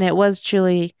 like, and it was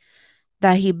truly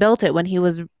that he built it when he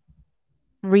was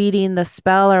reading the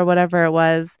spell or whatever it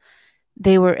was.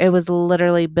 It was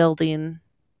literally building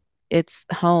its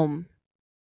home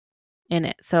in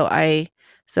it.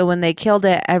 So when they killed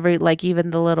it, even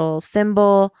the little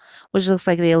symbol, which looks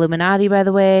like the Illuminati, by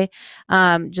the way,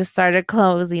 just started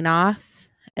closing off,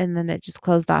 and then it just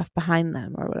closed off behind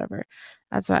them or whatever.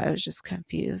 That's why I was just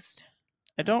confused.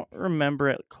 I don't remember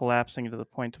it collapsing to the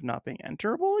point of not being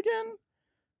enterable again,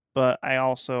 but I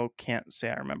also can't say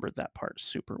I remembered that part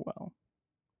super well.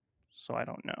 So I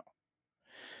don't know.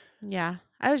 Yeah,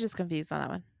 I was just confused on that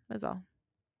one. That's all.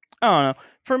 I don't know.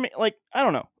 For me, like, I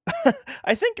don't know.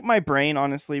 I think my brain,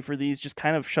 honestly, for these just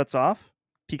kind of shuts off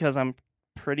because I'm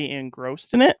pretty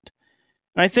engrossed in it.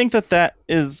 And I think that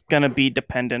is going to be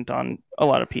dependent on a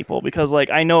lot of people because,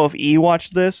 like, I know if E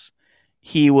watched this,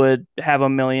 he would have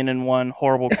 1,000,001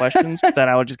 horrible questions that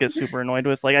I would just get super annoyed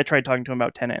with. Like, I tried talking to him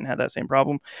about Tenet and had that same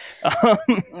problem.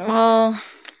 Well,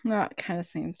 that kind of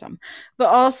seems dumb. But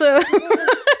also...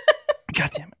 God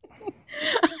damn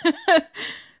it.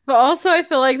 But also, I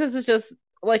feel like this is just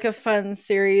like a fun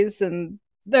series, and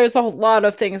there's a lot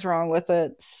of things wrong with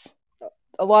it.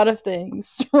 A lot of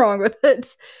things wrong with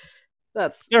it.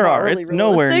 There are. Really, it's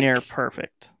nowhere near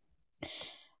perfect.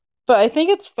 But I think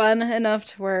it's fun enough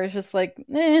to where it's just like,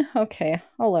 okay,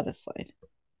 I'll let it slide.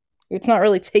 It's not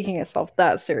really taking itself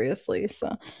that seriously,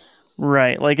 so.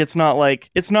 Right. Like, it's not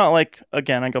like,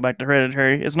 again, I go back to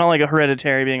Hereditary. It's not like a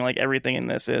Hereditary being like everything in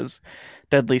this is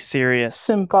deadly serious.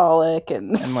 Symbolic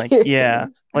and like, serious. Yeah.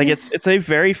 Like, it's a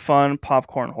very fun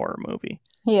popcorn horror movie.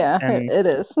 Yeah, it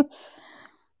is.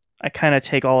 I kind of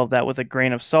take all of that with a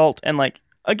grain of salt and, like,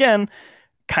 again,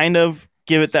 kind of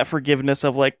give it that forgiveness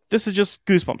of, like, this is just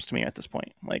Goosebumps to me at this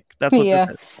point. Like, that's what this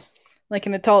is. Like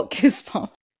an adult Goosebump.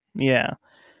 Yeah.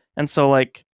 And so,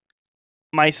 like,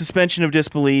 my suspension of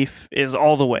disbelief is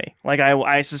all the way. Like,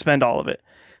 I suspend all of it.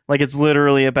 Like, it's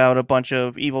literally about a bunch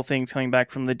of evil things coming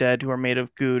back from the dead who are made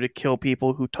of goo to kill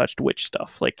people who touched witch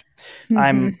stuff. Like,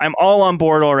 I'm all on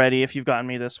board already if you've gotten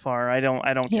me this far. I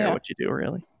don't care what you do,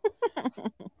 really.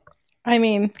 I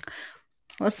mean,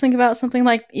 let's think about something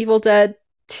like Evil Dead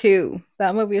 2.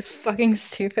 That movie is fucking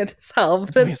stupid as hell,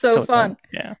 but it's so fun.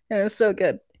 Yeah. And it's so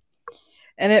good.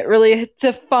 And it really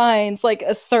defines like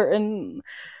a certain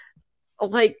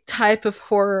like type of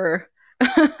horror.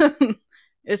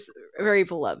 It's very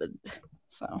beloved.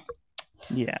 So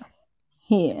yeah.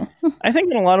 I think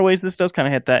in a lot of ways this does kind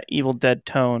of hit that Evil Dead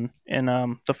tone in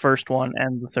the first one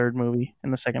and the third movie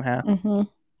in the second half.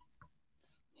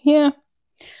 Yeah.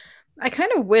 I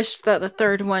kind of wish that the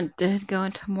third one did go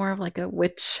into more of like a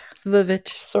witch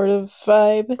sort of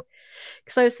vibe.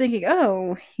 Because I was thinking,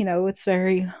 it's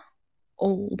very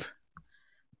old.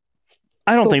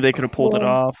 I don't think they could have pulled it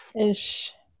off.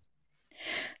 Ish.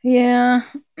 Yeah.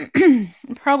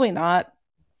 Probably not.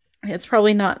 It's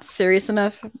probably not serious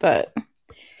enough, but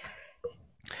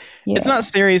It's not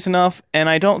serious enough, and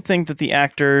I don't think that the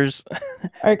actors,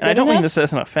 Are and I good don't mean enough? this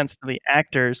as an offense to the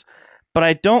actors, but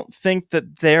I don't think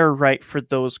that they're right for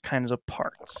those kinds of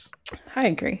parts. I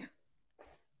agree.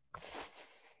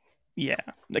 Yeah,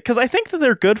 because I think that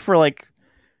they're good for like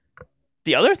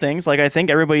the other things. Like I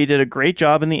think everybody did a great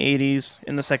job in the 80s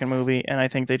in the second movie, and I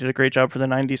think they did a great job for the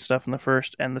 90s stuff in the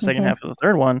first and the second Mhm. half of the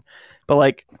third one. But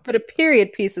like, But a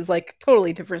period piece is like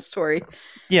totally different story.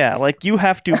 yeah, like you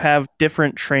have to have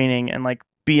different training and like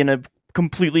be in a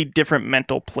completely different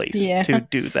mental place Yeah. to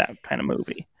do that kind of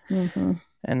movie. Mm-hmm.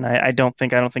 And I don't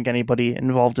think anybody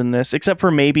involved in this, except for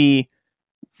maybe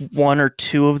one or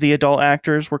two of the adult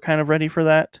actors, were kind of ready for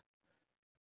that.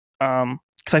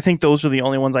 Because I think those are the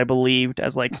only ones I believed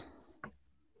as like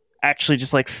actually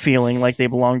just like feeling like they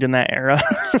belonged in that era.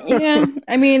 Yeah,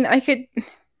 I mean,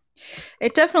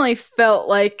 it definitely felt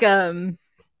like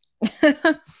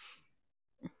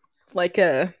like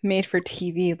a made for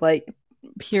TV like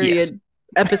period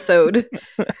episode,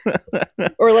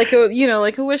 or like a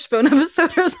Wishbone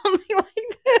episode or something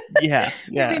like that. Yeah.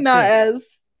 Maybe not as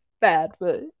bad,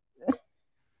 but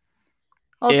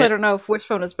also I don't know if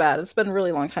Wishbone is bad. It's been a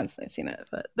really long time since I've seen it,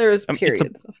 but there is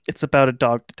periods. It's about a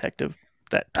dog detective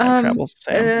that time travels.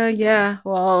 Sam. Yeah.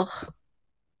 Well,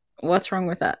 what's wrong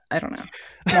with that? I don't know.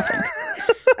 Nothing.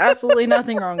 Absolutely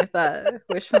nothing wrong with that.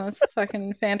 Wishbone's a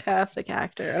fucking fantastic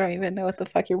actor. I don't even know what the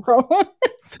fuck you're wrong with.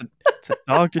 It's a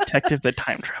dog detective that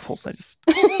time travels. I just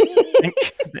think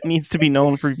it needs to be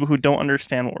known for people who don't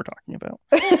understand what we're talking about.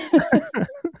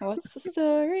 What's the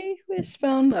story,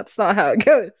 Wishbone? That's not how it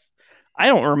goes. I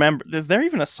don't remember. Is there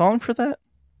even a song for that?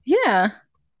 Yeah.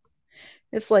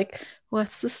 It's like,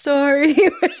 what's the story,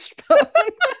 Wishbone?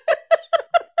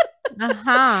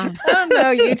 Uh-huh. I don't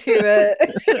know, YouTube it.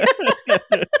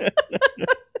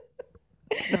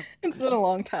 It's been a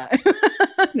long time.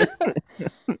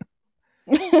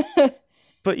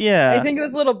 But yeah, I think it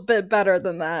was a little bit better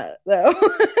than that, though.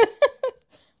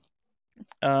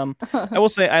 I will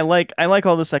say I like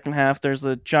all the second half. There's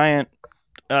a giant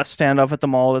standoff at the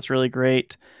mall that's really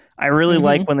great. I really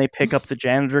like when they pick up the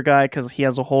janitor guy because he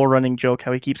has a whole running joke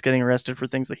how he keeps getting arrested for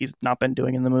things that he's not been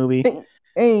doing in the movie.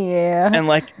 Yeah. And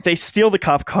like they steal the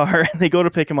cop car and they go to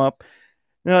pick him up.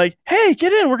 And they're like, "Hey,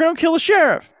 get in! We're gonna kill the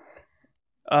sheriff."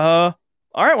 All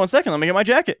right, 1 second. Let me get my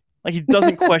jacket. Like he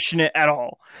doesn't question it at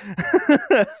all.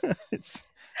 It's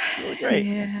really great.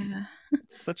 Yeah.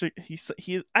 It's such a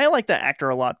I like that actor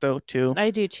a lot though too. I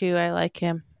do too. I like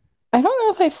him. I don't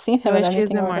know if I've seen him I in wish he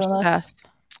was anything in more more than this.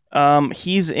 stuff.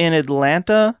 He's in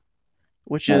Atlanta,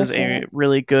 which Never is seen a it.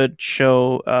 really good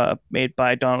show made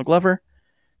by Donald Glover.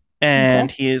 And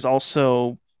he is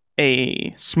also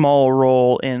a small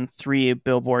role in 3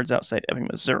 Billboards Outside Ebbing,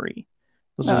 Missouri.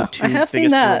 Those are the 2 I have seen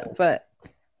biggest that, roles but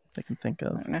I can think I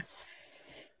of. don't know.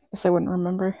 Guess I wouldn't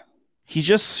remember. He's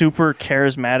just super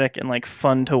charismatic and like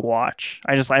fun to watch.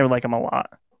 I like him a lot.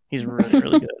 He's really,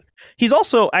 really good. He's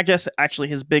also, I guess, actually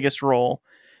his biggest role,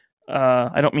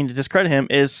 I don't mean to discredit him,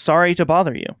 is Sorry to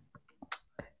Bother You.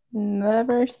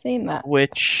 Never seen that.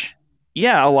 Which,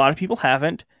 yeah, a lot of people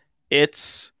haven't.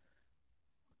 It's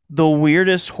the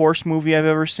weirdest horse movie I've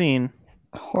ever seen.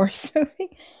 Horse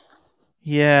movie?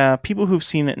 Yeah, people who've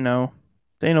seen it know.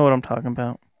 They know what I'm talking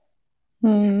about.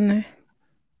 You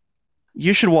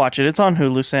should watch it. It's on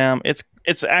Hulu, Sam.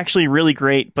 It's actually really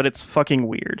great, but it's fucking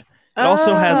weird. It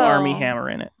also has Armie Hammer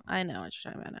in it. I know what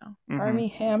you're talking about now. Mhm. Armie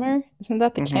Hammer? Isn't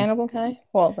that the cannibal guy?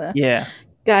 Well, the Yeah.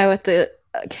 guy with the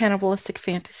cannibalistic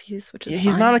fantasies, which is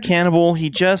He's fine. not a cannibal. He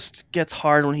just gets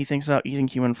hard when he thinks about eating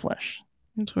human flesh.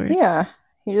 It's weird. Yeah,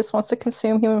 he just wants to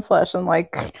consume human flesh, and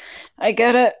like, I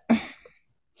get it.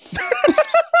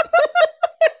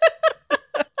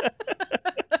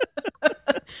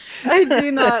 I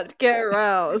do not get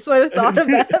aroused by the thought of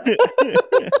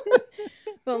that.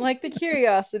 But like the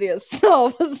curiosity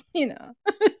itself is,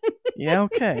 Yeah,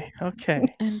 okay.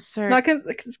 Insert not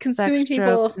consuming sex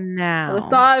people. joke now. The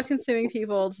thought of consuming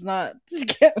people does not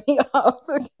get me off.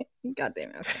 Okay. God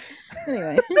damn it.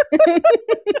 Anyway. I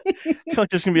feel like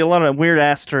there's going to be a lot of weird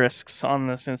asterisks on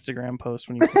this Instagram post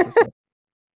when you put this up.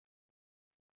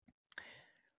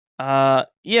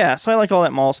 Yeah, so I like all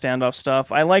that mall standoff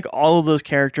stuff. I like all of those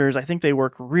characters. I think they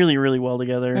work really, really well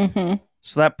together. Mm-hmm.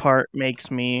 So that part makes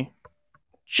me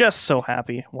just so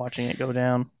happy watching it go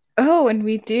down. Oh, and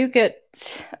we do get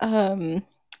the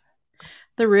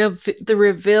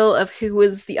reveal of who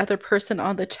was the other person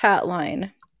on the chat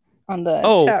line, on the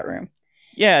chat room.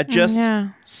 Yeah, just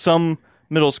some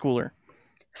middle schooler.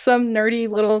 Some nerdy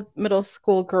little middle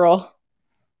school girl.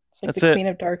 It's like That's the it. Queen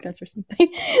of Darkness or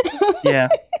something. Yeah.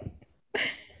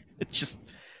 It's just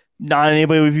not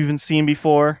anybody we've even seen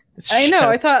before. It's I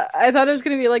know. just- I thought it was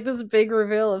gonna be like this big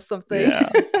reveal of something. Yeah.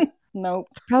 Nope.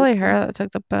 Probably Just her that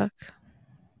took the book.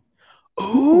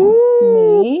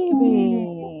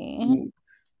 Maybe.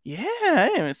 Yeah, I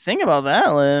didn't even think about that,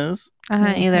 Liz. I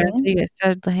hadn't either Mhm. until you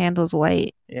said the handle's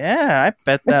white. Yeah, I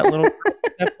bet that little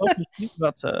that book, she's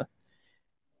about to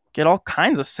get all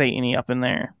kinds of Satan-y up in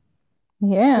there.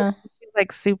 Yeah. She's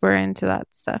like super into that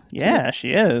stuff. Too. Yeah,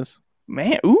 she is.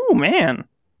 Man, ooh, man.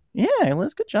 Yeah,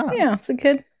 Liz, good job. Yeah. It's a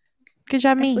good. Good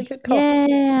job, Actually, me. good call.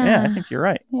 Yeah, I think you're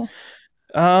right. Yeah.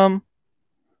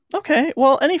 Okay.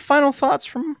 Well, any final thoughts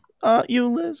from you,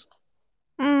 Liz?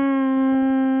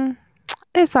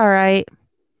 It's all right.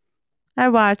 I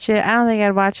watch it. I don't think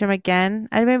I'd watch him again.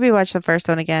 I'd maybe watch the first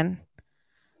one again,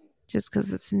 just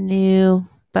because it's new.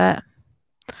 But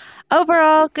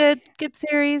overall, good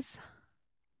series.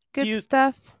 Good you-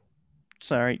 stuff.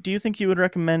 Sorry. Do you think you would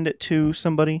recommend it to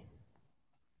somebody?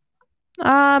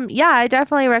 Yeah, I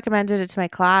definitely recommended it to my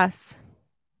class.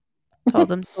 Told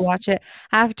them to watch it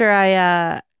after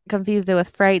I confused it with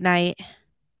Fright Night.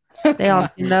 They all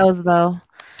seen those though.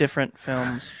 Different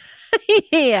films.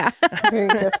 Yeah. Very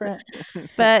different.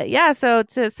 But yeah, so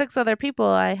to 6 other people,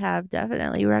 I have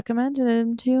definitely recommended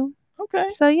him to. Okay.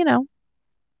 So you know.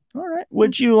 All right.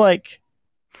 Would you like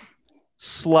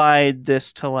slide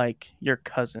this to like your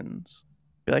cousins?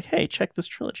 Be like, hey, check this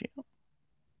trilogy out.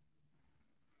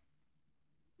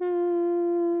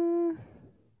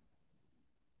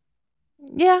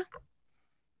 Yeah.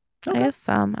 Okay. I guess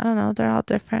some. I don't know. They're all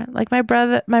different. Like my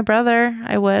brother,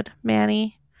 I would.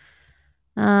 Manny,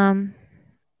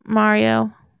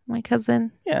 Mario, my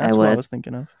cousin. Yeah, that's what I was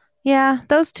thinking of. Yeah,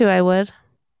 those two I would.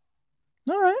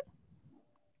 All right.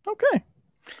 Okay.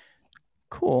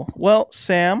 Cool. Well,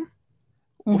 Sam,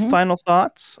 Mhm. final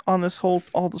thoughts on this whole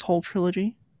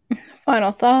trilogy?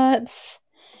 Final thoughts.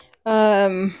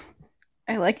 I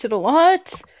liked it a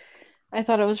lot. I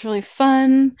thought it was really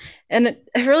fun, and it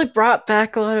really brought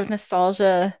back a lot of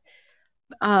nostalgia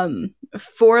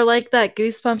for like that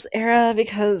Goosebumps era,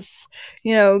 because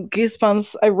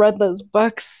Goosebumps, I read those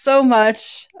books so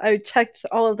much. I checked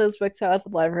all of those books out at the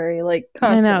library like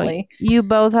constantly. I know. You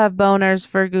both have boners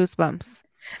for Goosebumps.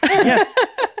 Yeah.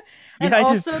 And Yeah, I do.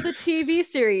 also the TV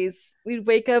series. We'd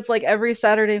wake up like every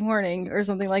Saturday morning or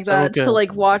something like So that good. to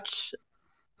like watch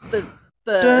the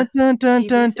Dun dun dun TV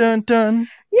dun dun series. dun.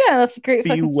 Yeah, that's a great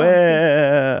fucking song too.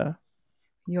 Beware.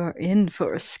 You're in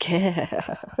for a scare.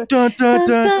 Dun dun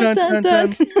dun dun dun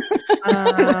dun.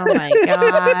 Oh my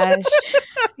gosh.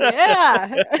 Yeah.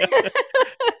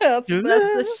 That's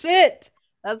the shit.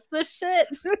 That's the shit.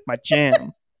 My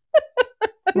jam.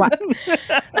 What?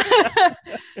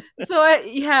 So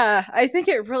I think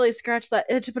it really scratched that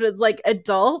itch, but it's like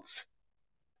adult,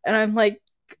 and I'm like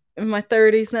in my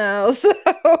 30s now, so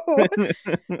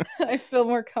I feel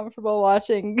more comfortable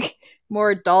watching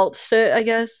more adult shit, I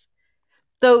guess.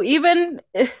 Though even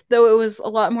though it was a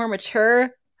lot more mature,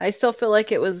 I still feel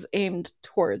like it was aimed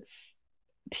towards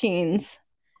teens.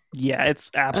 Yeah,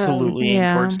 it's absolutely aimed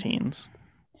yeah. towards teens.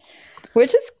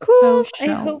 Which is cool. Oh, I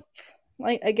hope,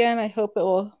 I hope it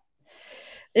will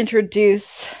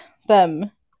introduce them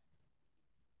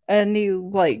a new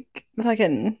like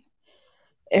fucking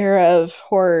era of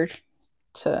horror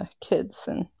to kids,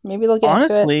 and maybe they'll get into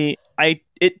it. Honestly,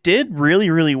 it did really,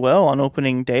 really well on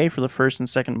opening day for the first and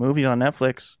second movies on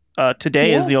Netflix.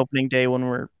 Today is Yeah. the opening day when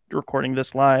we're recording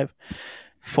this live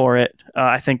for it.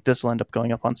 I think this will end up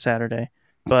going up on Saturday.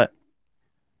 But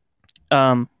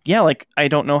yeah, like I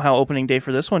don't know how opening day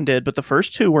for this one did, but the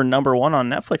first two were number 1 on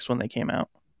Netflix when they came out.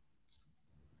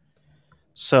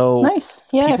 So Nice.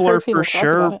 Yeah, people I've heard are people for talk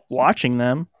sure about it. watching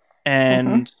them,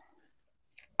 and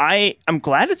I'm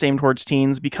glad it's aimed towards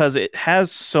teens because it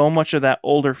has so much of that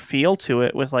older feel to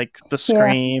it, with like the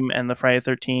Scream and the Friday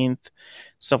the 13th,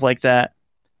 stuff like that.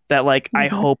 That like I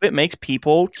hope it makes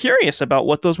people curious about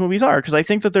what those movies are, because I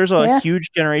think that there's a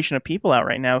huge generation of people out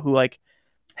right now who like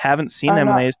haven't seen them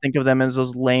and they just think of them as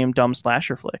those lame, dumb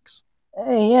slasher flicks.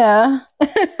 Yeah.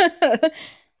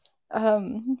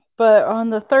 But on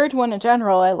the third one in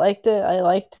general, I liked it. I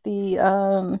liked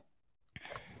the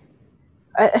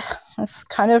it's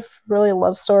kind of really a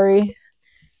love story.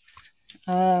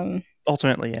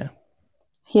 Ultimately, yeah.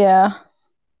 Yeah.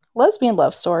 Lesbian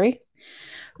love story,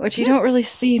 which you don't really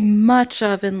see much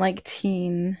of in like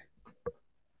teen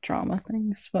drama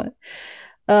things, but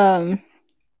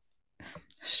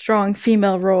strong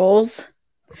female roles.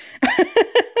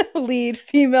 Lead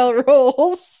female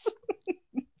roles.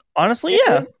 Honestly,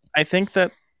 yeah. I think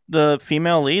that the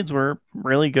female leads were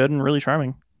really good and really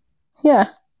charming. Yeah,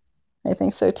 I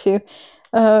think so too.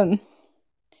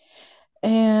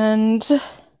 And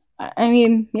I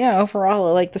mean, yeah, overall,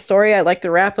 I like the story. I like the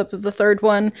wrap up of the third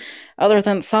one, other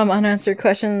than some unanswered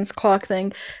questions clock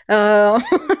thing. Uh,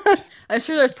 I'm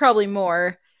sure there's probably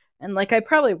more, and like I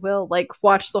probably will like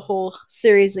watch the whole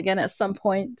series again at some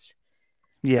point.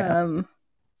 Yeah. Um,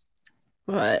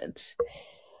 but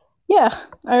yeah,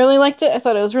 I really liked it. I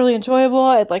thought it was really enjoyable.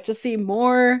 I'd like to see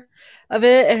more of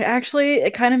it. And actually,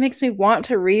 it kind of makes me want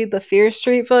to read the Fear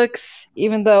Street books,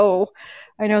 even though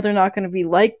I know they're not going to be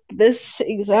like this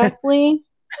exactly.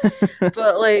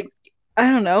 But like, I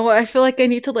don't know. I feel like I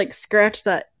need to like scratch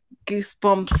that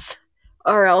Goosebumps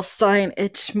R.L. Stein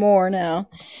itch more now.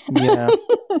 Yeah.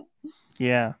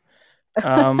 Yeah.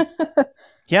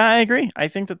 Yeah, I agree. I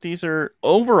think that these are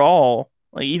overall,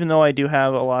 like, even though I do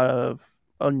have a lot of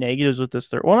negatives with this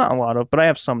third, well, not a lot of, but I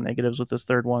have some negatives with this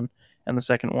third one and the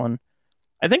second one.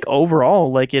 I think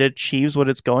overall, like, it achieves what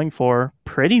it's going for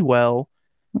pretty well,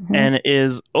 and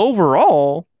is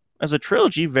overall, as a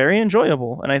trilogy, very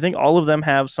enjoyable. And I think all of them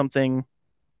have something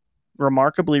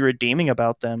remarkably redeeming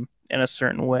about them in a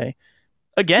certain way.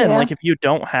 Again, Yeah. like, if you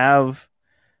don't have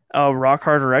a rock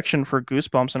hard erection for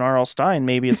Goosebumps and R.L. Stein,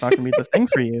 maybe it's not going to be the thing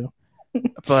for you.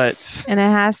 But And it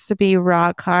has to be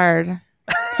rock hard.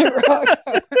 Rock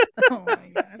hard. Oh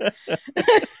my god.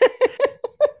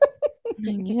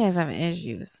 Man, you guys have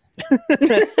issues.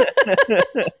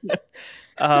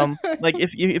 like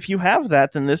if you have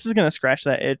that, then this is going to scratch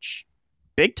that itch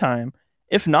big time.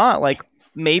 If not, like,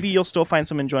 maybe you'll still find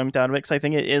some enjoyment out of it, because I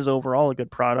think it is overall a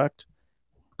good product.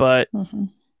 But Mhm.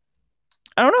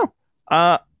 I don't know.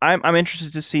 I'm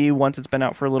interested to see once it's been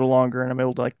out for a little longer and I'm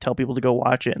able to like tell people to go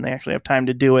watch it and they actually have time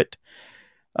to do it.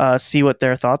 See what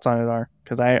their thoughts on it are,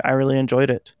 because I really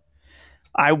enjoyed it.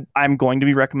 I'm going to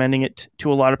be recommending it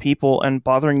to a lot of people and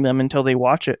bothering them until they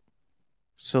watch it.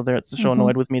 So they're so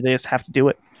annoyed with me, they just have to do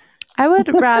it. I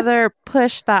would rather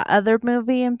push that other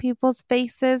movie in people's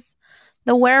faces.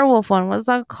 The werewolf one, what's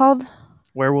that called?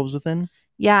 Werewolves Within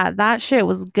Yeah, that shit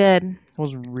was good.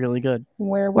 was really good.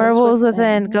 Werewolves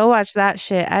Within. Go watch that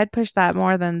shit. I'd push that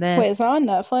more than this. Wait, is that on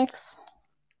Netflix?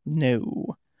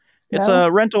 No. It's No?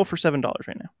 a rental for $7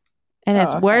 right now. And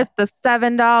it's okay. worth the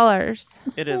 $7.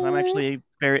 It is. I'm actually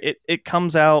very. It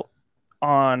comes out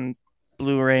on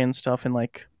Blu-ray and stuff in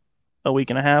like a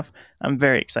week and a half. I'm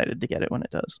very excited to get it when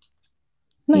it does.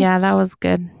 Yeah, that was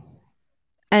good.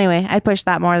 Anyway, I'd push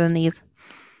that more than these.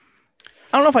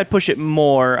 I don't know if I'd push it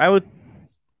more. I would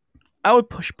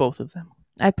push both of them.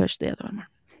 I'd push the other one more.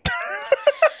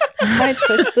 I might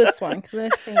push this one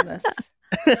because I've seen this.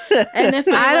 And if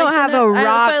I don't have a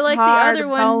rock like hard the other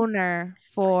one, boner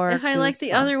for. if I like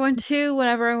the other one too,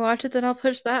 whenever I watch it, then I'll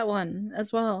push that one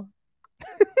as well.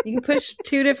 You can push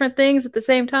two different things at the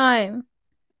same time.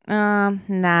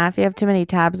 Nah. If you have too many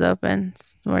tabs open,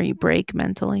 it's where you break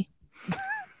mentally.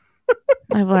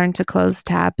 I've learned to close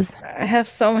tabs. I have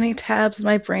so many tabs in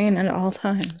my brain at all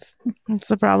times. That's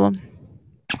the problem.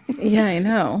 Yeah, I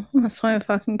know. That's why I'm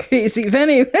fucking crazy. But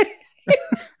anyway,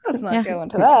 let's not go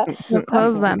into that. We'll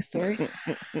close them. Story.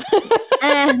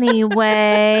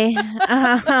 Anyway,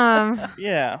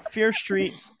 yeah, Fear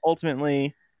Street,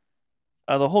 ultimately,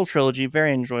 the whole trilogy,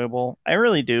 very enjoyable. I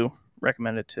really do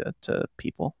recommend it to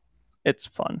people. It's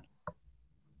fun.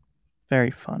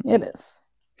 Very fun. It is.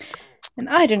 And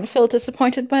I didn't feel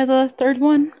disappointed by the third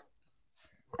one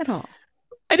at all.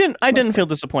 I didn't feel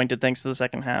disappointed thanks to the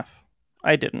second half.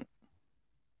 I didn't.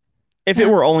 If it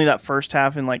were only that first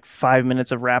half and like 5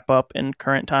 minutes of wrap up in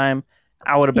current time,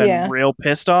 I would have been real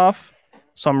pissed off.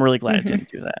 So I'm really glad it didn't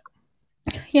do that.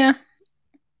 Yeah.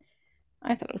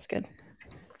 I thought it was good.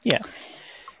 Yeah.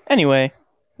 Anyway,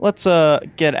 let's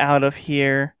get out of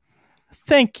here.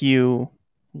 Thank you,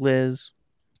 Liz.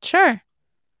 Sure.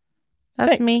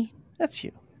 That's me. That's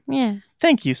you. Yeah.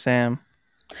 Thank you, Sam.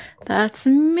 That's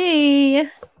me.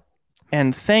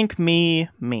 And thank me.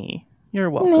 You're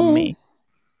welcome, me.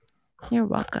 You're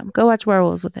welcome. Go watch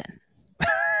Werewolves Within.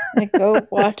 Go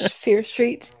watch Fear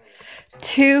Street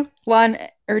 2, 1,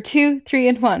 or 2, 3,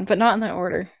 and 1, but not in that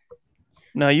order.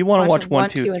 No, you want to watch 1,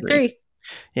 2, 3.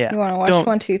 Yeah. You want to watch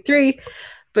 1, 2, 3,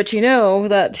 but you know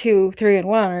that 2, 3, and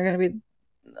 1 are going to be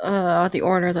the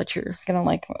order that you're going to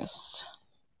like most.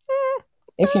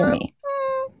 If you're me.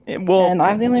 And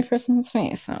I'm the only person that's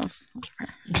me, so.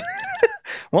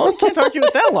 Well, I can't argue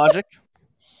with that logic.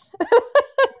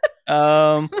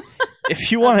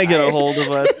 If you want to get a hold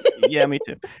of us, yeah, me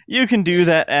too. You can do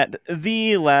that at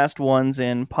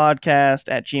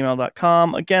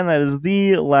thelastOnesInPodcast@gmail.com. Again, that is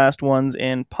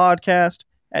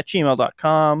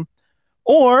thelastOnesInPodcast@gmail.com.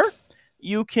 Or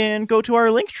you can go to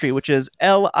our link tree, which is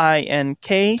linktr.ee/.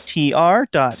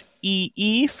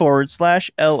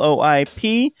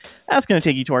 LOIP. That's going to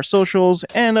take you to our socials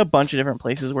and a bunch of different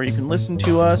places where you can listen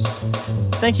to us.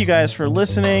 Thank you guys for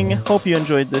listening. Hope you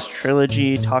enjoyed this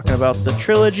trilogy, talking about the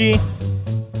trilogy.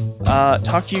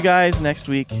 Talk to you guys next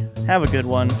week. Have a good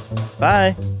one.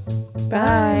 Bye.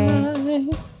 Bye.